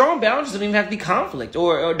 Strong boundaries don't even have to be conflict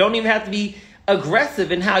or don't even have to be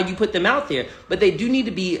aggressive in how you put them out there. But they do need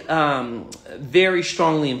to be very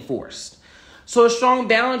strongly enforced. So a strong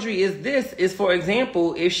boundary is, for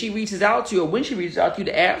example, if she reaches out to you or when she reaches out to you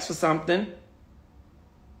to ask for something,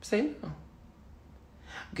 say no.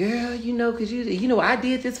 Girl, because I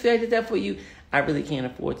did this for you, I did that for you. I really can't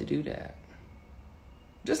afford to do that.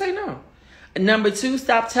 Just say no. And number 2,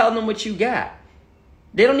 stop telling them what you got.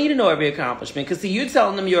 They don't need to know every accomplishment. Because, see, you're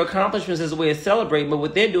telling them your accomplishments as a way of celebrating, but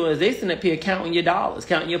what they're doing is they sitting up here counting your dollars,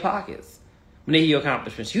 counting your pockets when they hear your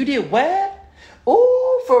accomplishments. You did what?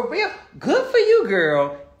 Oh, for real? Good for you,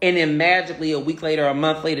 girl. And then magically a week later, a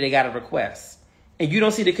month later, they got a request. And you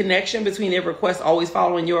don't see the connection between their request always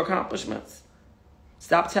following your accomplishments.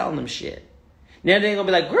 Stop telling them shit. Now they're going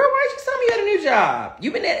to be like, girl, why did you tell me you had a new job?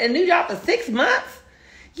 You've been at a new job for 6 months?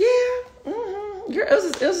 Yeah. Mm-hmm. Girl, it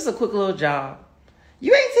was just a quick little job.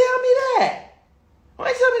 You ain't tell me that. Why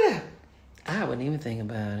ain't tell me that? I wouldn't even think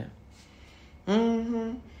about it.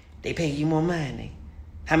 Mm-hmm. They pay you more money.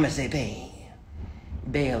 How much they pay you?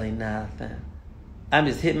 Barely nothing. I'm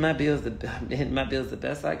just hitting my bills the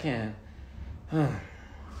best I can.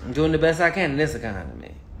 I'm doing the best I can in this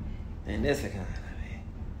economy.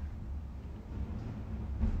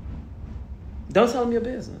 Don't tell them your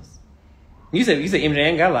business. You say, MJ, I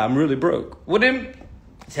ain't got a lot. I'm really broke. Well, then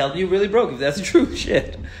tell them you're really broke if that's the truth.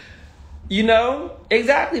 Shit. You know?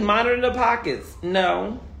 Exactly. Monitor the pockets.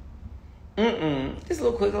 No. Just a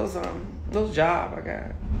little quick little something. Little job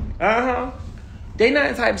I got. They not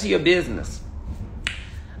entitled to your business.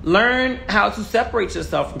 Learn how to separate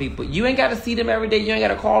yourself from people. You ain't got to see them every day. You ain't got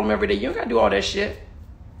to call them every day. You ain't got to do all that shit.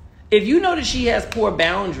 If you know that she has poor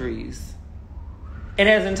boundaries and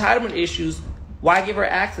has entitlement issues, why give her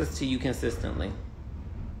access to you consistently?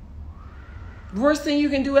 Worst thing you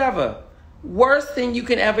can do ever. Worst thing you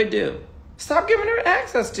can ever do. Stop giving her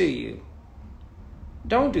access to you.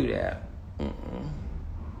 Don't do that. Let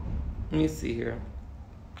me see here.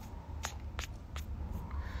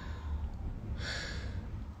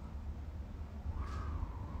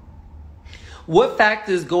 What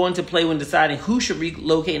factors go into play when deciding who should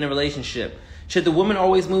relocate in a relationship? Should the woman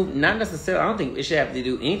always move? Not necessarily. I don't think it should have to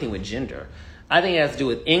do anything with gender. I think it has to do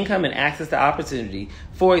with income and access to opportunity.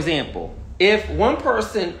 For example, if one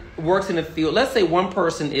person works in the field, let's say one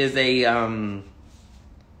person is a, I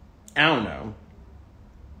don't know,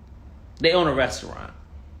 they own a restaurant,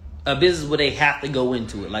 a business where they have to go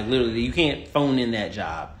into it. Like literally, you can't phone in that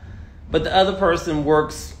job. But the other person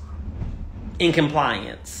works in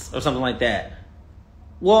compliance or something like that.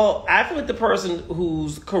 Well, I feel like the person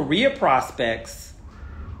whose career prospects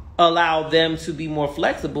allow them to be more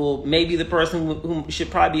flexible, maybe the person who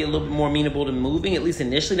should probably be a little bit more amenable to moving, at least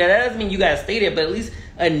initially. Now, that doesn't mean you got to stay there, but at least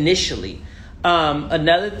initially.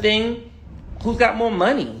 Another thing, who's got more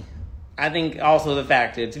money? I think also the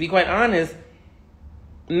factor. To be quite honest,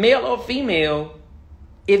 male or female,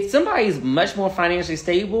 if somebody's much more financially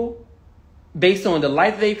stable, based on the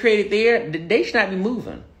life they created there, they should not be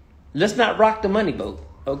moving. Let's not rock the money boat,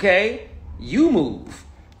 okay? You move,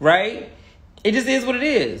 right? It just is what it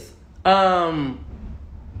is.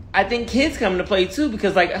 I think kids come into play too,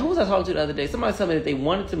 because like, who was I talking to the other day? Somebody told me that they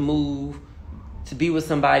wanted to move to be with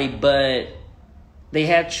somebody, but they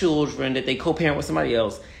have children that they co-parent with somebody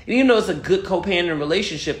else. And even though it's a good co-parenting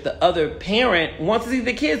relationship, the other parent wants to see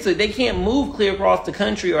the kids, so they can't move clear across the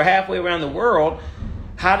country or halfway around the world.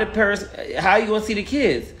 How are you going to see the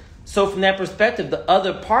kids? So from that perspective, the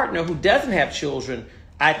other partner who doesn't have children,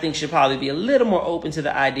 I think should probably be a little more open to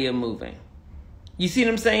the idea of moving. You see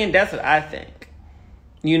what I'm saying? That's what I think.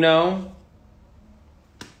 You know?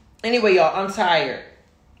 Anyway, y'all, I'm tired.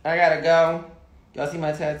 I gotta go. Y'all see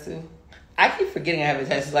my tattoo? I keep forgetting I have a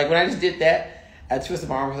tattoo. Like when I just did that, I twisted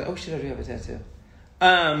my arm. I was like, oh shit, I do have a tattoo.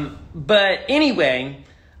 But anyway,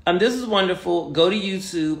 this is wonderful. Go to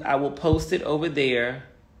YouTube. I will post it over there.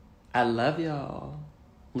 I love y'all.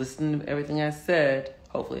 Listen to everything I said.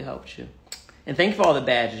 Hopefully it helped you. And thank you for all the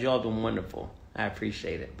badges. Y'all have been wonderful. I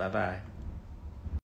appreciate it. Bye-bye.